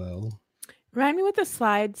these as well. Remind me what the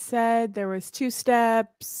slide said. There was 2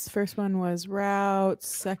 steps. First one was routes.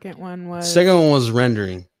 Second one was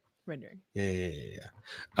rendering. Rendering. Yeah.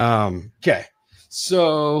 Okay.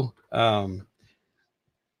 So all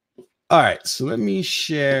right. So let me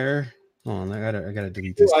share. Hold on, I gotta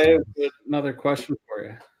delete this. I have another question for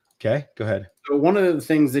you. Okay, go ahead. So one of the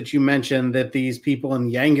things that you mentioned that these people in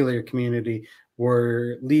the Angular community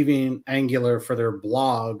were leaving Angular for their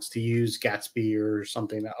blogs to use Gatsby or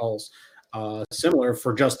something else similar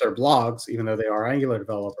for just their blogs, even though they are Angular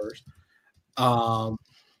developers,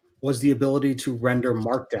 was the ability to render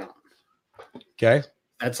Markdown. Okay.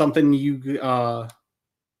 That's something you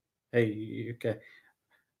okay.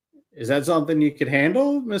 Is that something you could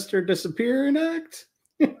handle, Mr. Disappearing Act?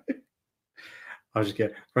 I was just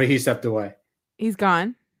kidding. Right, he stepped away. He's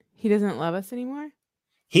gone. He doesn't love us anymore.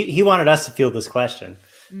 He wanted us to field this question.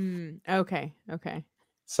 Okay.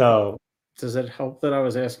 So does it help that I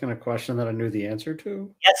was asking a question that I knew the answer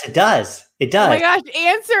to? Yes, it does. It does. Oh my gosh,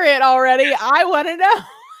 answer it already. I want to know.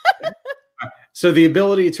 So the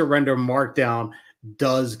ability to render Markdown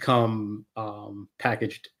does come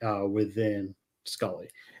packaged within Scully.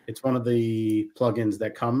 It's one of the plugins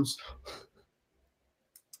that comes.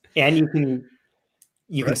 And you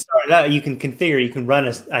can start it out. You can configure. You can run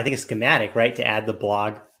I think a schematic, right, to add the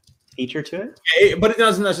blog feature to it. But it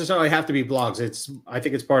doesn't necessarily have to be blogs. I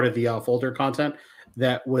think it's part of the folder content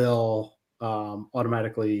that will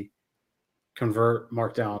automatically convert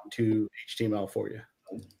Markdown to HTML for you.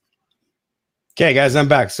 Okay, guys, I'm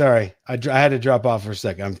back. Sorry, I had to drop off for a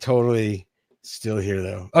second. I'm totally still here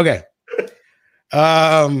though. Okay.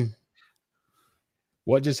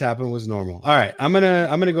 What just happened was normal. All right, I'm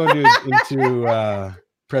gonna go into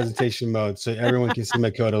presentation mode so everyone can see my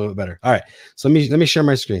code a little bit better. All right, so let me share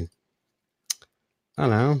my screen. I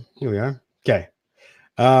don't know. Here we are. Okay.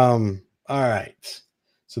 All right.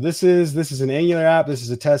 So this is an Angular app. This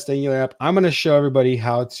is a test Angular app. I'm gonna show everybody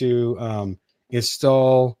how to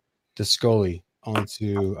install the Scully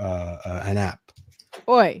onto an app.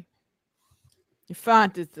 Oi, your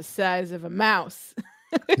font is the size of a mouse.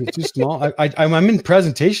 It's too small. I'm in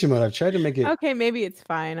presentation mode. I've tried to make it. Okay, maybe it's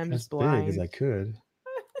fine. I'm just blind. As I could.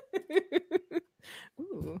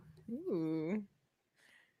 Ooh.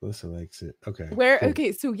 Melissa likes it. Okay. Where? Cool.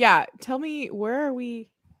 Okay. So yeah, tell me, where are we?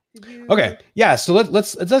 Okay. Yeah. So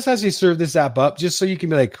let's actually serve this app up just so you can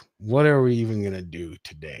be like, what are we even gonna do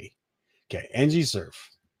today? Okay. ng serve.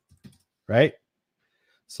 Right.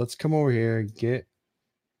 So let's come over here and get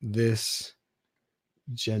this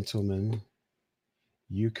gentleman.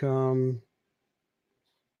 You come.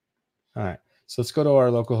 All right. So let's go to our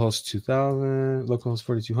localhost 2000, localhost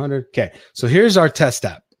 4200. Okay. So here's our test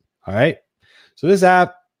app. All right. So this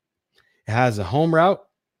app has a home route,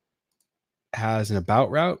 has an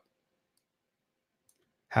about route,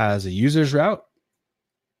 has a user's route.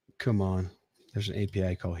 Come on. There's an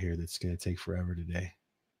API call here that's going to take forever today.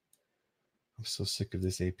 I'm so sick of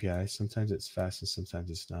this API. Sometimes it's fast and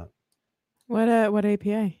sometimes it's not. What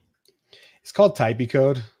API? It's called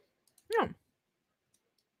TypeCode.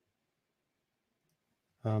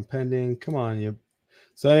 Yeah. Pending. Come on. Yep.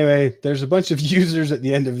 So anyway, there's a bunch of users at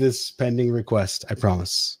the end of this pending request, I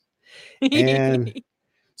promise. And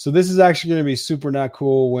so this is actually going to be super not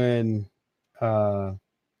cool when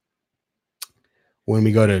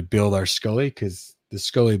we go to build our Scully, because the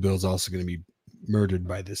Scully build is also going to be murdered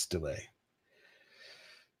by this delay.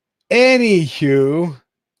 Anywho,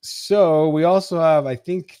 so we also have, I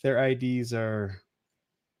think their IDs are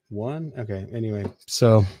 1. Okay. Anyway,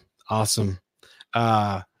 so awesome.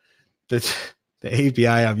 The API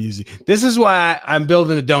I'm using. This is why I'm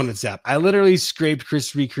building a donuts app. I literally scraped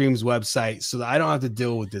Krispy Kreme's website so that I don't have to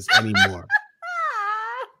deal with this anymore.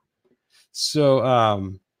 So, all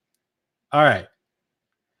right.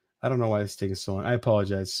 I don't know why it's taking so long. I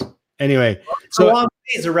apologize. Anyway, so long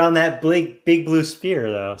days around that big blue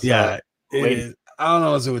sphere, though. So yeah, I don't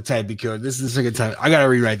know what's with TypeCode. This is the second time I gotta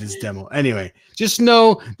rewrite this demo. Anyway, just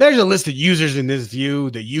know there's a list of users in this view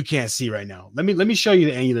that you can't see right now. Let me show you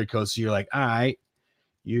the Angular code so you're like, all right,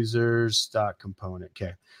 users.component.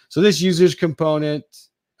 Okay, so this users component,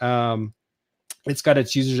 it's got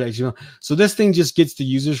its users HTML. So this thing just gets the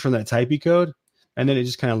users from that TypeCode, and then it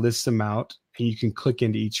just kind of lists them out, and you can click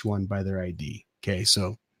into each one by their ID. Okay,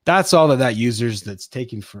 so that's all that users that's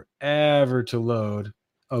taking forever to load.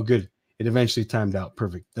 Oh, good. It eventually timed out.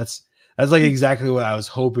 Perfect. That's like exactly what I was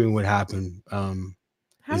hoping would happen. How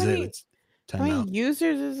many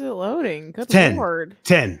users is it loading? Good 10. Lord.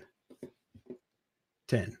 10.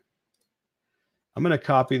 I'm going to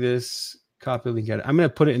copy this. Copy link. I'm going to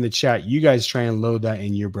put it in the chat. You guys try and load that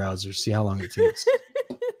in your browser. See how long it takes.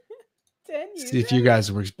 10 users? See if you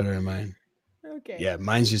guys works better than mine. Okay. Yeah,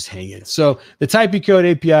 mine's just hanging. So the TypeCode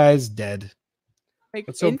API is dead. Like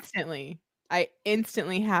instantly. I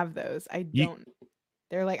instantly have those.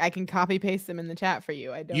 They're like, I can copy paste them in the chat for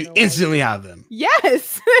you. I don't know. You instantly have them.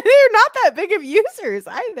 Yes. They're not that big of users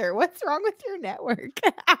either. What's wrong with your network?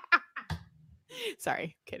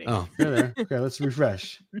 Sorry, kidding. Oh, they're there. Okay, let's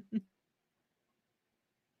refresh.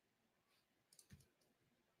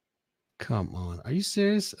 Come on. Are you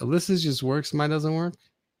serious? Alyssa's just works. Mine doesn't work.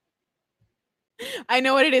 I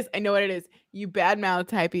know what it is. You badmouth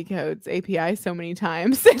TypeCode's API so many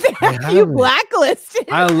times. They have you blacklisted.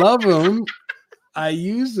 I love them. I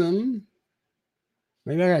use them.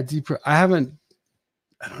 Maybe I got deeper. I don't.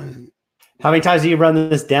 How many times do you run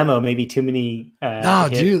this demo? Maybe too many. No,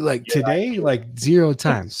 dude. Like today, like 0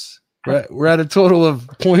 times. We're at a total of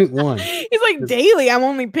 0.1. He's like daily. I'm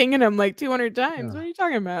only pinging him like 200 times. Yeah. What are you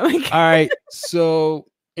talking about? Like, all right. So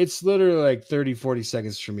it's literally like 30, 40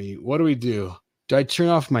 seconds for me. What do we do? Do I turn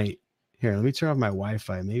off my... Here, let me turn off my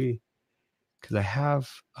Wi-Fi, maybe. Because I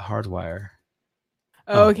have a hardwire.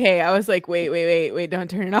 Okay. I was like, wait. Don't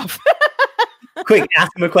turn it off. Quick,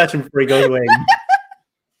 ask him a question before he goes away.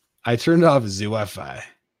 I turned off the Wi-Fi.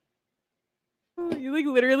 You like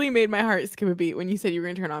literally made my heart skip a beat when you said you were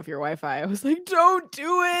going to turn off your Wi-Fi. I was like, don't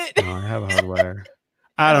do it. No, I have a hardwire.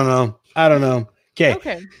 I don't know.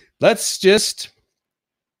 Okay. Let's just...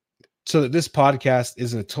 So that this podcast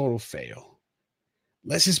isn't a total fail.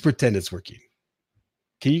 Let's just pretend it's working.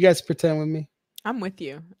 Can you guys pretend with me? I'm with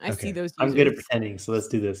you. I see those users. I'm good at pretending, so let's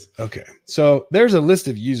do this. Okay. So there's a list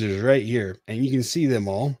of users right here, and you can see them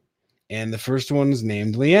all. And the first one is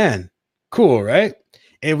named Leanne. Cool, right?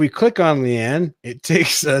 If we click on Leanne, it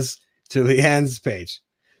takes us to Leanne's page.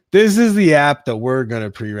 This is the app that we're going to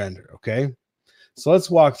pre-render, okay? So let's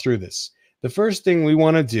walk through this. The first thing we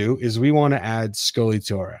want to do is we want to add Scully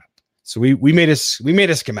to our app. So we made a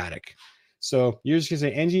schematic. So you're just going to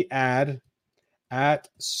say ng add at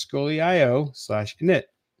scully.io/init.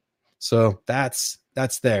 So that's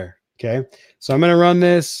there. Okay. So I'm going to run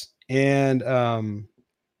this, and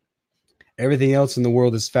everything else in the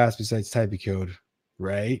world is fast besides TypeCode.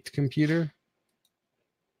 Right, computer?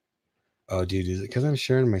 Oh, dude, is it because I'm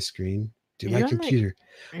sharing my screen? Dude, my computer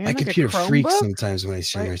freaks sometimes when I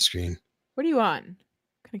share my screen. What are you on?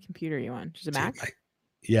 What kind of computer are you on? Just a Mac?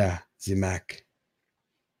 Yeah, the Mac.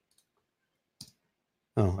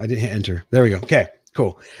 Oh, I didn't hit enter. There we go. Okay,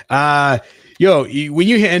 cool. When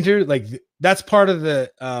you hit enter, like that's part of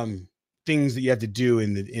the things that you have to do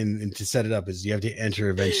in to set it up is you have to enter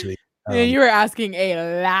eventually. You were asking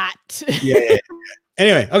a lot. Yeah.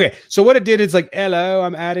 Anyway, okay. So what it did is like, hello,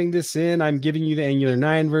 I'm adding this in. I'm giving you the Angular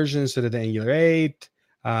 9 version instead of the Angular 8.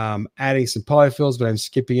 Adding some polyfills, but I'm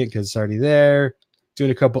skipping it because it's already there.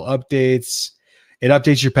 Doing a couple updates. It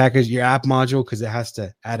updates your package, your app module, because it has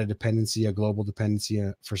to add a dependency, a global dependency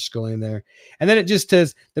for Scully in there. And then it just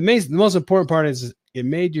says the most important part is it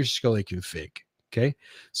made your Scully config. Okay.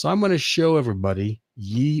 So I'm going to show everybody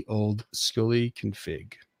ye old Scully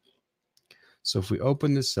config. So if we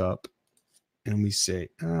open this up and we say,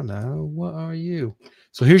 hello, what are you?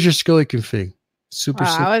 So here's your Scully config. Super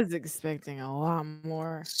simple. I was expecting a lot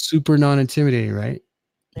more. Super non-intimidating, right?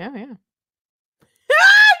 Yeah.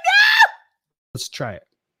 Let's try it.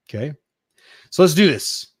 Okay. So let's do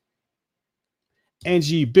this.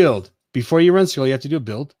 ng build. Before you run Scully, you have to do a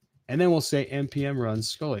build. And then we'll say npm run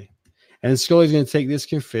Scully. And Scully's going to take this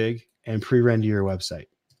config and pre-render your website.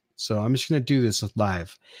 So I'm just going to do this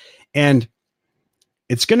live. And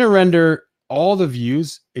it's going to render all the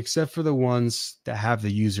views except for the ones that have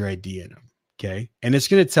the user ID in them. Okay. And it's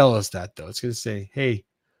going to tell us that though. It's going to say, hey,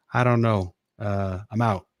 I don't know. I'm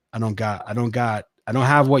out. I don't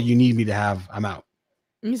have what you need me to have. I'm out.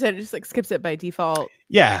 You said it just like skips it by default.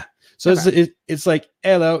 Yeah. So Okay. it's like,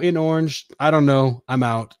 hello in orange. I don't know. I'm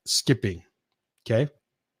out. Skipping. Okay.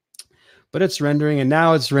 But it's rendering, and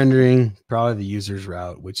now it's rendering probably the user's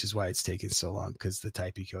route, which is why it's taking so long because the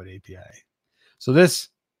Typey Code API. So this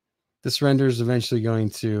render is eventually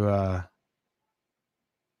going to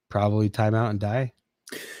probably time out and die.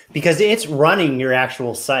 Because it's running your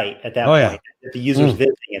actual site at that point. Yeah. The user's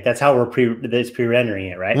visiting it. That's how it's pre-rendering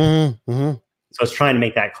it, right? Mm-hmm. So it's trying to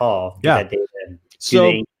make that call. Yeah. That data and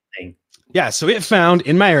thing. Yeah. So it found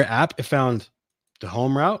in my app, it found the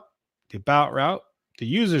home route, the about route, the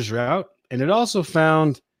user's route, and it also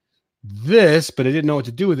found this, but it didn't know what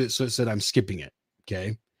to do with it. So it said, I'm skipping it.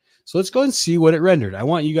 Okay. So let's go and see what it rendered. I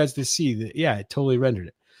want you guys to see that. Yeah, it totally rendered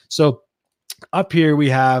it. So up here we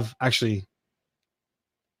have actually,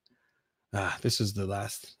 this is the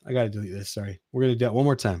last. I got to delete this. Sorry. We're going to do it one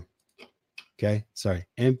more time. Okay. Sorry.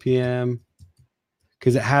 NPM.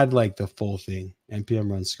 Because it had like the full thing. NPM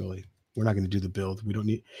run Scully. We're not going to do the build. We don't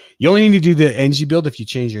need. You only need to do the ng build if you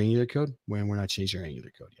change your Angular code. When we're not changing our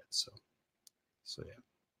Angular code yet. So yeah.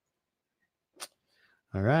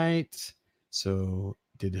 All right. So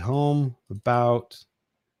did home about,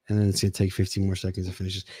 and then it's going to take 15 more seconds to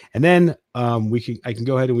finish this. And then I can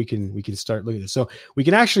go ahead and we can start looking at this. So we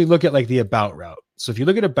can actually look at like the about route. So if you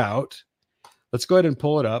look at about, let's go ahead and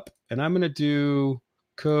pull it up. And I'm going to do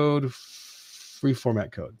code, free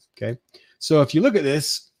format code. Okay. So if you look at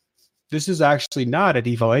this is actually not a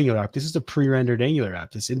default Angular app. This is a pre-rendered Angular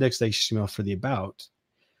app. This indexed HTML for the about.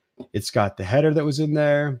 It's got the header that was in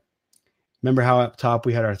there. Remember how up top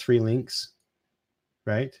we had our 3 links,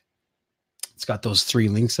 right? It's got those 3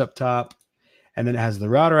 links up top, and then it has the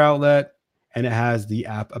router outlet, and it has the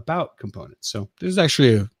app about component. So this is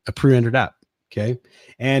actually a pre-rendered app. Okay.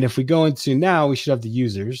 And if we go into now, we should have the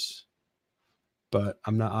users, but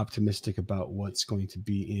I'm not optimistic about what's going to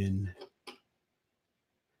be in.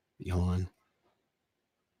 Hold on.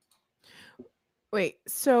 Wait,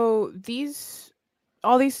 so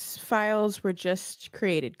all these files were just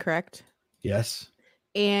created, correct? Yes.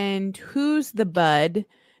 And who's the bud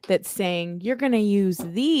that's saying you're going to use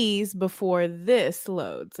these before this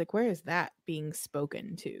loads? Like, where is that being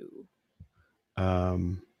spoken to?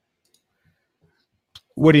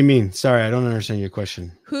 What do you mean? Sorry, I don't understand your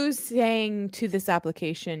question. Who's saying to this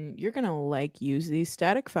application, you're going to like use these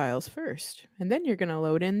static files first, and then you're going to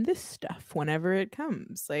load in this stuff whenever it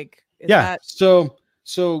comes? Like, So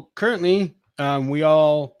currently, we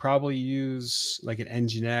all probably use like an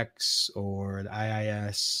Nginx or an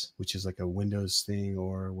IIS, which is like a Windows thing,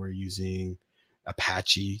 or we're using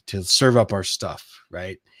Apache to serve up our stuff,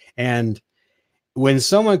 right? And when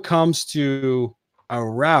someone comes to a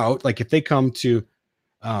route, like if they come to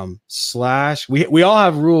 / we all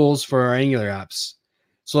have rules for our Angular apps.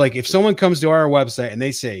 So like if someone comes to our website and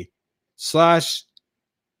they say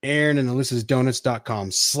 /AaronandAlyssa'sDonuts.com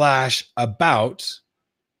 /about,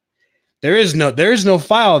 there is no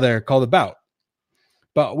file there called about.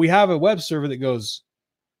 But we have a web server that goes,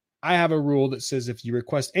 I have a rule that says if you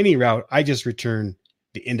request any route, I just return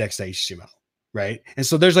the index.html, right? And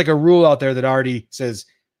so there's like a rule out there that already says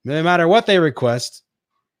no matter what they request,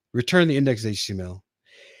 return the index.html.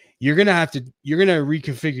 You're going to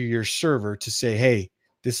reconfigure your server to say, hey,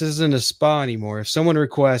 this isn't a spa anymore. If someone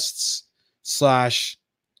requests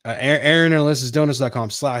 /AaronandAlyssa'sDonuts.com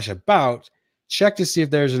 /about, check to see if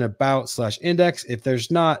there's an about/index. If there's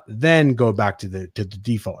not, then go back to the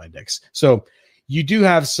default index. So you do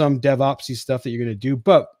have some DevOpsy stuff that you're going to do,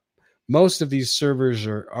 but most of these servers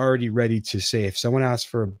are already ready to say, if someone asks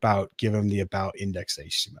for about, give them the about index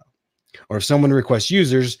HTML. Or if someone requests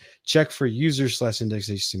users, check for users/index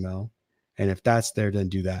HTML. And if that's there, then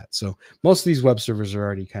do that. So most of these web servers are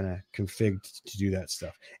already kind of configured to do that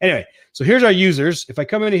stuff. Anyway, so here's our users. If I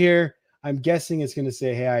come into here, I'm guessing it's going to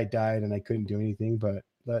say, hey, I died and I couldn't do anything, but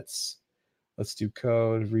let's do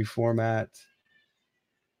code, reformat.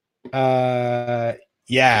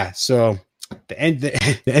 Yeah, so the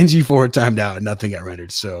ng4 timed out and nothing got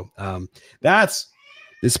rendered. So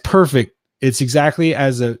it's perfect. It's exactly,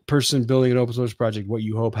 as a person building an open source project, what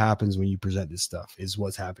you hope happens when you present this stuff is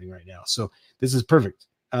what's happening right now. So this is perfect.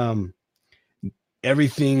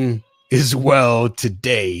 Everything is well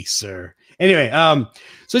today, sir. Anyway,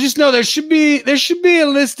 so just know there should be a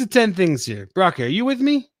list of 10 things here. Brocky, are you with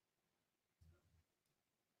me?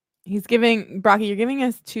 Brocky, you're giving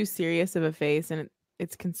us too serious of a face, and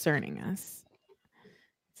it's concerning us.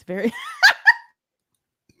 It's very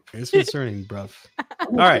it's concerning, bruv.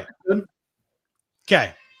 All right.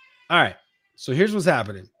 Okay. All right. So here's what's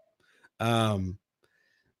happening.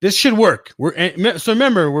 This should work. So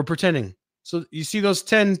remember, we're pretending. So you see those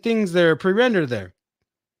 10 things that are pre-rendered there.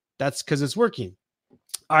 That's because it's working.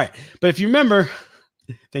 All right. But if you remember,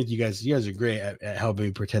 thank you guys. You guys are great at helping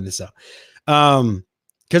me pretend this out.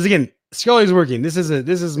 Because again, Scully is working. This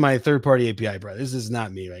is my third-party API, bro. This is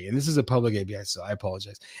not me, right? And this is a public API, so I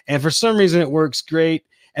apologize. And for some reason, it works great.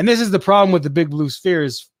 And this is the problem with the big blue sphere: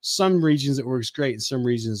 is some regions it works great, and some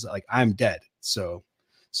regions, like, I'm dead. So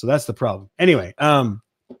that's the problem. Anyway,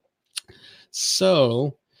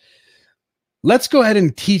 so let's go ahead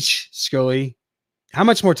and teach Scully. How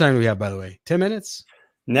much more time do we have, by the way? 10 minutes?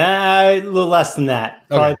 Nah, a little less than that.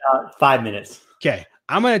 Probably about 5 minutes. Okay.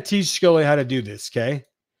 I'm going to teach Scully how to do this. Okay.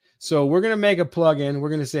 So we're going to make a plugin. We're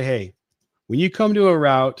going to say, hey, when you come to a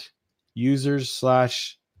route,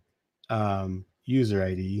 users/user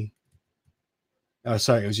ID. Oh,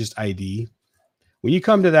 sorry. It was just ID. When you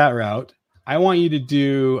come to that route, I want you to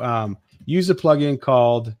do, use a plugin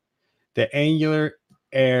called the Angular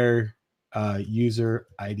Air user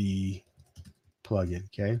ID plugin.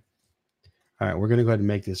 Okay. All right. We're going to go ahead and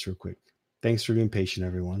make this real quick. Thanks for being patient,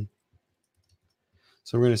 everyone.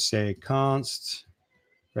 So we're going to say const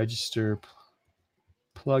register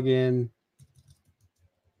plugin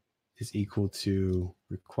is equal to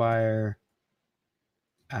require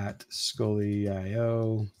at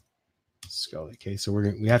Scully.io Scully. Okay. So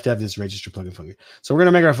we have to have this register plugin function. So we're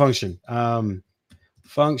going to make our function.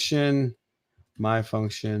 Function, my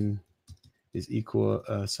function is equal.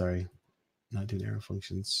 Sorry, not doing arrow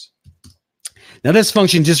functions. Now this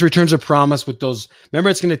function just returns a promise with those. Remember,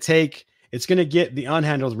 it's going to get the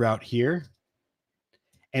unhandled route here,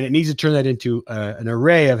 and it needs to turn that into an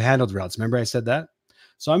array of handled routes. Remember I said that?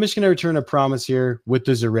 So I'm just going to return a promise here with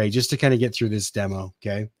this array just to kind of get through this demo.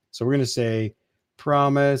 Okay. So we're going to say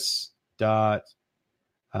promise dot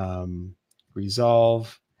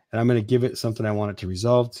resolve, and I'm going to give it something I want it to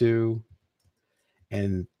resolve to.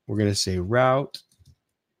 And we're going to say route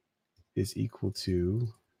is equal to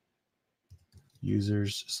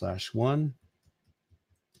users/1.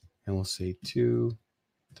 And we'll say 2,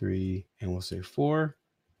 3, and we'll say 4.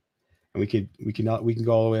 And we can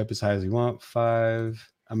go all the way up as high as we want. 5.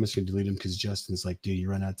 I'm just gonna delete them because Justin's like, dude, you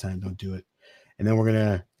run out of time, don't do it. And then we're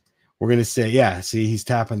gonna say, yeah, see, he's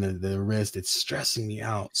tapping the wrist. It's stressing me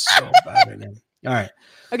out so bad right now. All right.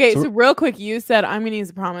 Okay, so real quick, you said I'm gonna use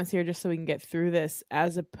a promise here just so we can get through this,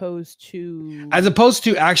 as opposed to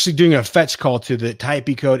actually doing a fetch call to the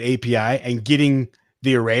typecode API and getting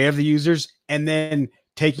the array of the users, and then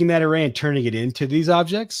taking that array and turning it into these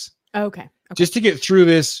objects. Okay. Just to get through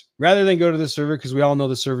this, rather than go to the server, because we all know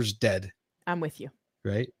the server's dead. I'm with you.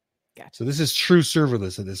 Right? Gotcha. So this is true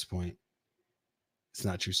serverless at this point. It's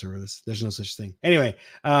not true serverless. There's no such thing. Anyway,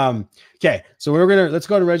 okay. So let's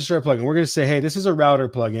go to register our plugin. We're gonna say, hey, this is a router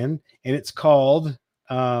plugin, and it's called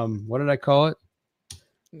what did I call it?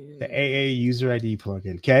 The AA user ID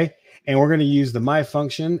plugin. Okay. And we're gonna use the my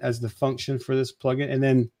function as the function for this plugin, and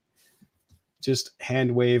then just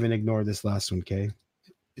hand wave and ignore this last one. Okay.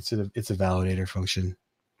 It's a validator function.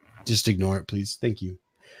 Just ignore it, please. Thank you.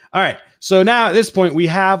 All right. So now at this point, we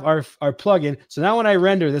have our plugin. So now when I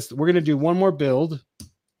render this, we're going to do one more build.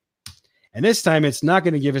 And this time it's not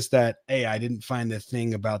going to give us that, hey, I didn't find the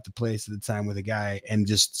thing about the place at the time with a guy and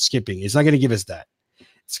just skipping. It's not going to give us that.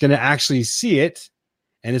 It's going to actually see it,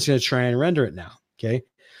 and it's going to try and render it now. Okay.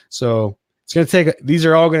 So it's going to these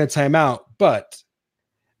are all going to time out, but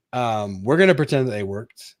we're going to pretend that they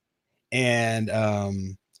worked. And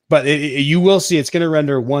but you will see it's going to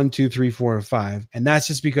render 1, 2, 3, 4, and 5, and that's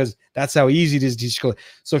just because that's how easy it is to teach Scully.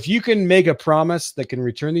 So if you can make a promise that can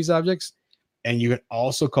return these objects, and you can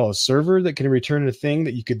also call a server that can return a thing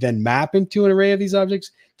that you could then map into an array of these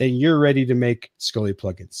objects, then you're ready to make Scully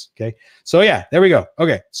plugins. Okay, so yeah, there we go.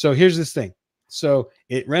 Okay, so here's this thing. So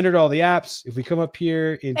it rendered all the apps. If we come up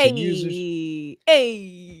here into users,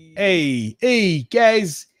 hey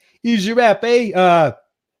guys, use your app,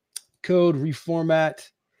 code reformat.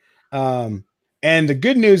 And the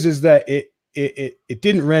good news is that it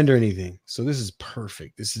didn't render anything. So this is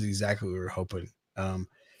perfect. This is exactly what we were hoping.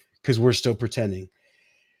 Because we're still pretending.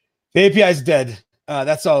 The API is dead.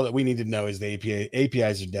 That's all that we need to know is the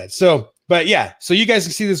APIs are dead. So, but yeah, so you guys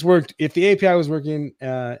can see this worked. If the API was working,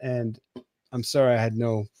 and I'm sorry I had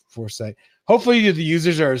no foresight. Hopefully the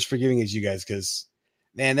users are as forgiving as you guys, because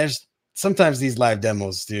man, there's sometimes these live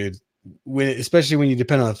demos, dude. Especially when you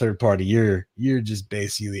depend on a third party, you're just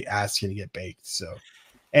basically asking to get baked. So,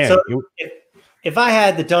 if I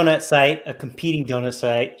had the donut site, a competing donut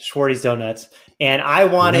site, Schwarty's Donuts, and I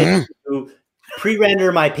wanted to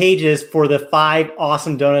pre-render my pages for the 5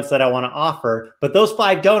 awesome donuts that I want to offer, but those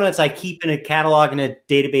 5 donuts I keep in a catalog in a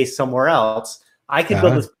database somewhere else, I could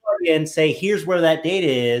build this plugin, say, here's where that data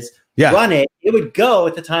is, run it. It would go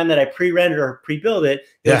at the time that I pre-render or pre-build it.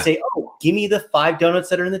 It would say, oh, give me the 5 donuts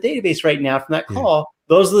that are in the database right now from that call.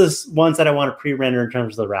 Those are the ones that I want to pre-render in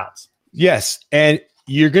terms of the routes. Yes, and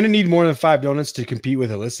you're going to need more than 5 donuts to compete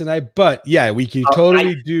with Elistini, but yeah, we can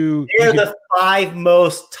totally do. They're the 5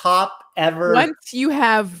 most top ever. Once you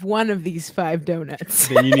have one of these 5 donuts,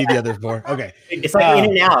 then you need the other 4. Okay, it's like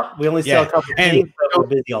in and out. We only sell a couple of things, but we're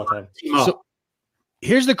busy all the time. So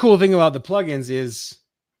here's the cool thing about the plugins is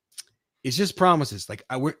it's just promises. Like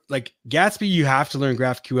Gatsby, you have to learn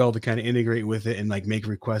GraphQL to kind of integrate with it and like make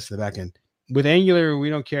requests to the backend. With Angular, we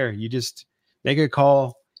don't care. You just make a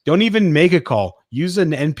call. Don't even make a call. Use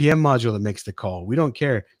an NPM module that makes the call. We don't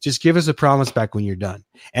care. Just give us a promise back when you're done.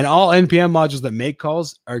 And all NPM modules that make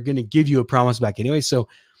calls are going to give you a promise back anyway. So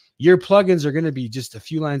your plugins are going to be just a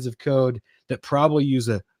few lines of code that probably use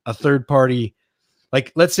a third party.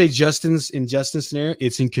 Like let's say Justin's scenario,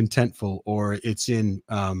 it's in Contentful or it's in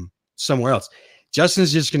somewhere else.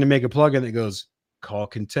 Justin's just going to make a plugin that goes call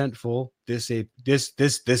Contentful, this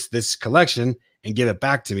collection, and give it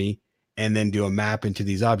back to me, and then do a map into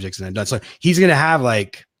these objects, and I'm done. So he's going to have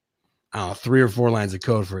like 3 or 4 lines of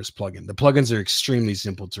code for his plugin. The plugins are extremely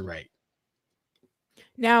simple to write.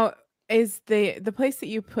 Now, is the place that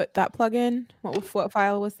you put that plugin? What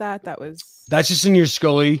file was that? That's just in your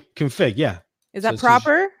Scully config. Yeah. Is that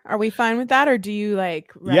proper? Are we fine with that, or do you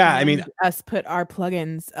like? Us put our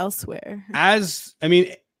plugins elsewhere.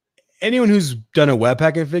 Anyone who's done a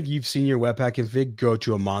Webpack config, you've seen your Webpack config go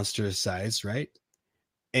to a monstrous size, right?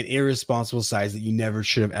 An irresponsible size that you never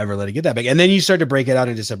should have ever let it get that big. And then you start to break it out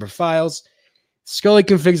into separate files. Scully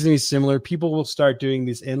configs is going to be similar. People will start doing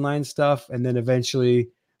this inline stuff, and then eventually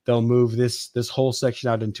they'll move this whole section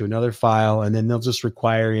out into another file, and then they'll just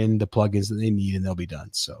require in the plugins that they need, and they'll be done.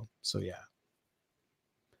 So yeah.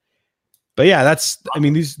 But yeah,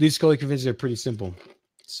 these Scully configs are pretty simple.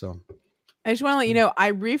 So I just want to let you know, I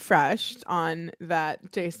refreshed on that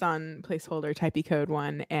JSON placeholder typey code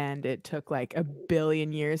one, and it took like 1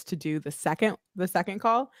 billion years to do the second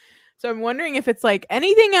call. So I'm wondering if it's like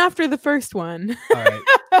anything after the first one. All right,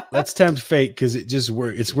 let's tempt fate because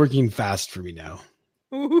it's working fast for me now.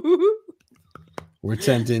 We're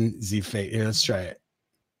tempting Z fate. Here, let's try it.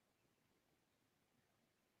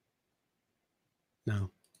 No.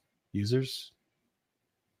 Users?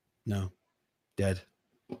 No. Dead.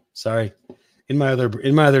 Sorry. In my other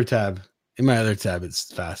tab,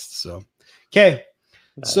 it's fast. So, okay.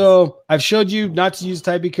 Nice. So I've showed you not to use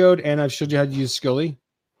typey code, and I've showed you how to use Scully.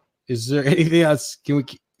 Is there anything else? Can we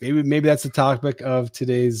maybe that's the topic of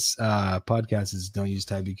today's podcast is don't use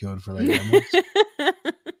typey code for like demos.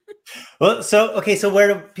 Well, so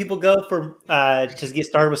where do people go for to get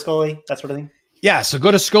started with Scully, that sort of thing? Yeah, so go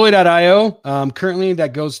to Scully.io. Currently,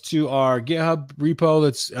 that goes to our GitHub repo.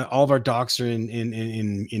 That's all of our docs are in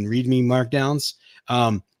README markdowns.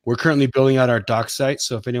 We're currently building out our doc site,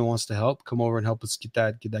 so if anyone wants to help, come over and help us get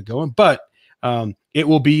that going. But it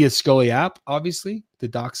will be a Scully app. Obviously, the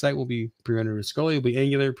doc site will be pre-rendered with Scully. It'll be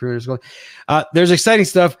Angular pre-rendered with Scully. There's exciting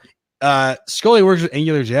stuff. Scully works with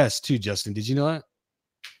AngularJS too. Justin, did you know that?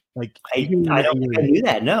 Like I don't think I knew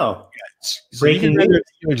that. No. So you can render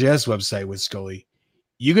a AngularJS website with Scully.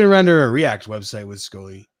 You can render a React website with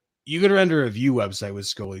Scully. You can render a Vue website with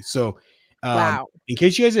Scully. So, wow. In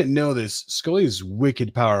case you guys didn't know this, Scully is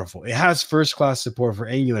wicked powerful. It has first-class support for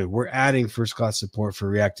Angular. We're adding first-class support for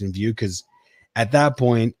React and Vue because at that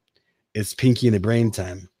point, It's Pinky and the Brain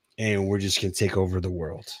time, and we're just gonna take over the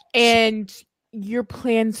world. And your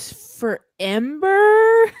plans for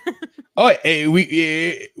Ember? Oh,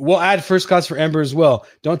 we'll add first class for Ember as well.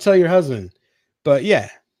 Don't tell your husband, but yeah.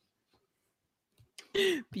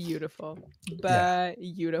 Beautiful. Yeah.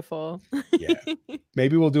 Beautiful. Yeah.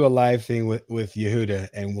 Maybe we'll do a live thing with Yehuda,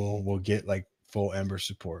 and we'll get like full Ember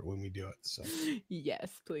support when we do it. So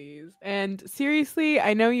yes, please. And seriously,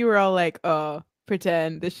 I know you were all like, oh,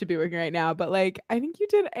 pretend this should be working right now, but like I think you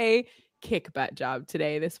did a kick butt job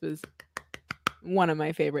today. This was one of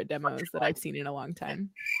my favorite demos that I've seen in a long time.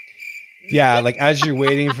 Yeah, like as you're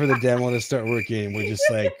waiting for the demo to start working, we're just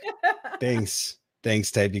like, thanks,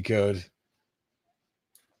 Type Decode.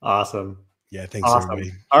 Awesome. Yeah, thanks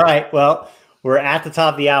everybody. All right, well, we're at the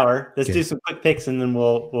top of the hour. Let's do some quick picks and then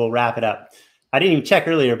we'll wrap it up. I didn't even check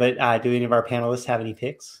earlier, but do any of our panelists have any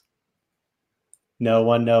picks? No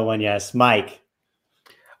one, yes. Mike.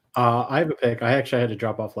 I have a pick. I actually had to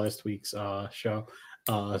drop off last week's show,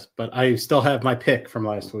 but I still have my pick from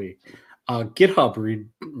last week. GitHub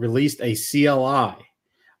released a CLI.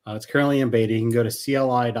 It's currently in beta. You can go to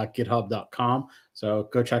cli.github.com. So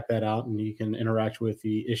go check that out, and you can interact with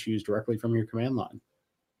the issues directly from your command line.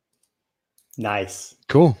 Nice.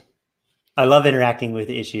 Cool. I love interacting with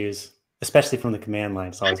issues, especially from the command line.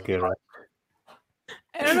 It's always good, right?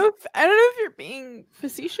 I don't know if you're being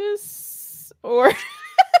facetious or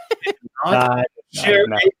share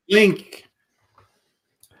a link.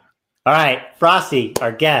 All right, Frosty,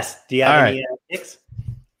 our guest. Do you have any picks?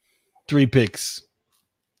 3 picks.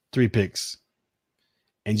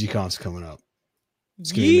 NGConf's coming up.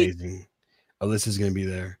 It's gonna be amazing. Alyssa's gonna be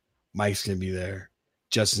there. Mike's gonna be there.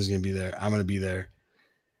 Justin's gonna be there. I'm gonna be there.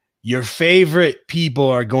 Your favorite people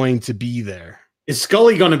are going to be there. Is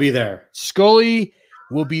Scully gonna be there? Scully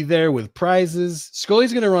will be there with prizes.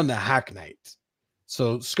 Scully's gonna run the hack night.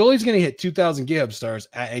 So Scully's gonna hit 2,000 GitHub stars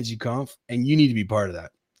at NGConf, and you need to be part of that.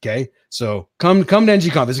 Okay, so come to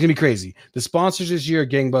NGConf. It's gonna be crazy. The sponsors this year are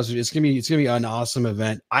gangbusters. It's gonna be an awesome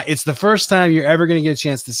event. It's the first time you're ever gonna get a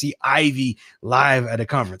chance to see Ivy live at a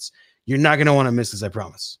conference. You're not gonna want to miss this, I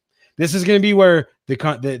promise. This is gonna be where the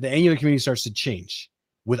Angular community starts to change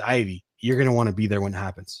with Ivy. You're gonna want to be there when it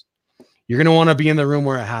happens. You're gonna want to be in the room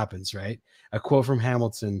where it happens, right? A quote from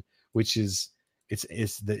Hamilton, which is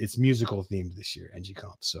it's musical themed this year,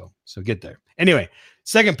 NGConf. So get there. Anyway,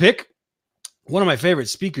 second pick. One of my favorite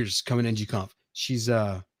speakers coming to NGConf. She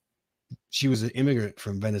was an immigrant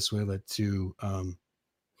from Venezuela to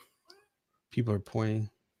people are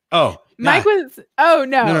pointing. Oh, Mike was. Oh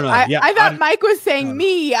no. I thought Mike was saying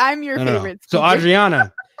me. I'm your favorite. No. So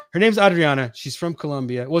Adriana, her name's Adriana. She's from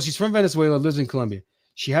Colombia. Well, she's from Venezuela, lives in Colombia.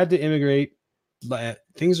 She had to immigrate.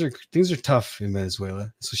 Things are tough in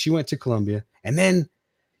Venezuela. So she went to Colombia, and then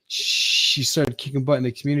she started kicking butt in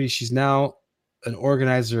the community. She's now an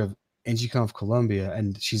organizer of NGConf Colombia,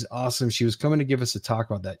 and she's awesome. She was coming to give us a talk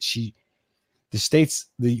about that.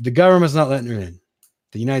 The government's not letting her in,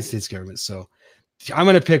 the United States government. So I'm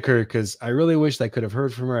going to pick her because I really wish I could have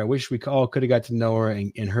heard from her. I wish we all could have got to know her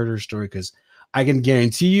and heard her story, because I can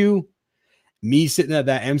guarantee you, me sitting at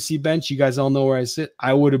that MC bench, you guys all know where I sit,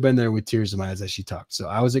 I would have been there with tears in my eyes as she talked. So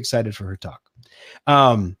I was excited for her talk.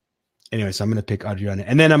 Anyway, so I'm going to pick Adriana.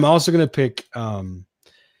 And then I'm also going to pick,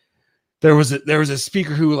 there was a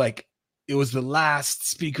speaker who, it was the last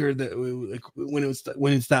speaker that when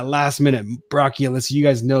it's that last minute. Brocky, Alyssa, you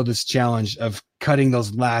guys know this challenge of cutting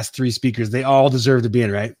those last 3 speakers. They all deserve to be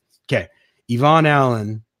in, right? Okay. Yvonne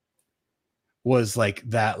Allen was like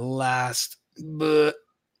that last, but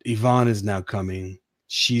Yvonne is now coming.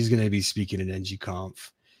 She's going to be speaking at NGConf.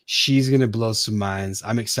 She's going to blow some minds.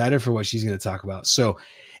 I'm excited for what she's going to talk about. So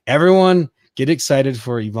everyone get excited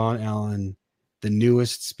for Yvonne Allen, the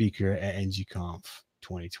newest speaker at NGConf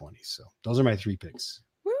 2020. So those are my 3 picks.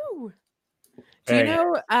 Woo! Do you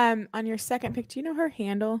know, on your second pick, do you know her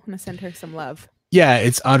handle? I'm going to send her some love. Yeah,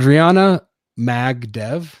 it's Adriana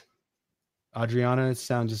Magdev. Adriana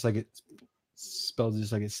sounds just like it's spelled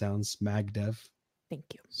just like it sounds, Magdev. Thank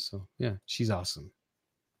you. So yeah, she's awesome.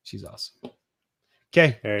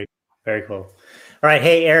 Okay. Very, very cool. All right.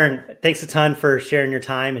 Hey, Aaron, thanks a ton for sharing your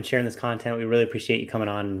time and sharing this content. We really appreciate you coming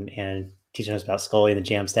on and teaching us about Scully and the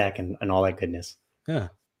Jamstack and all that goodness. Yeah.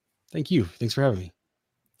 Thank you. Thanks for having me.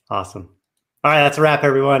 Awesome. All right. That's a wrap,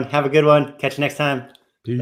 everyone. Have a good one. Catch you next time.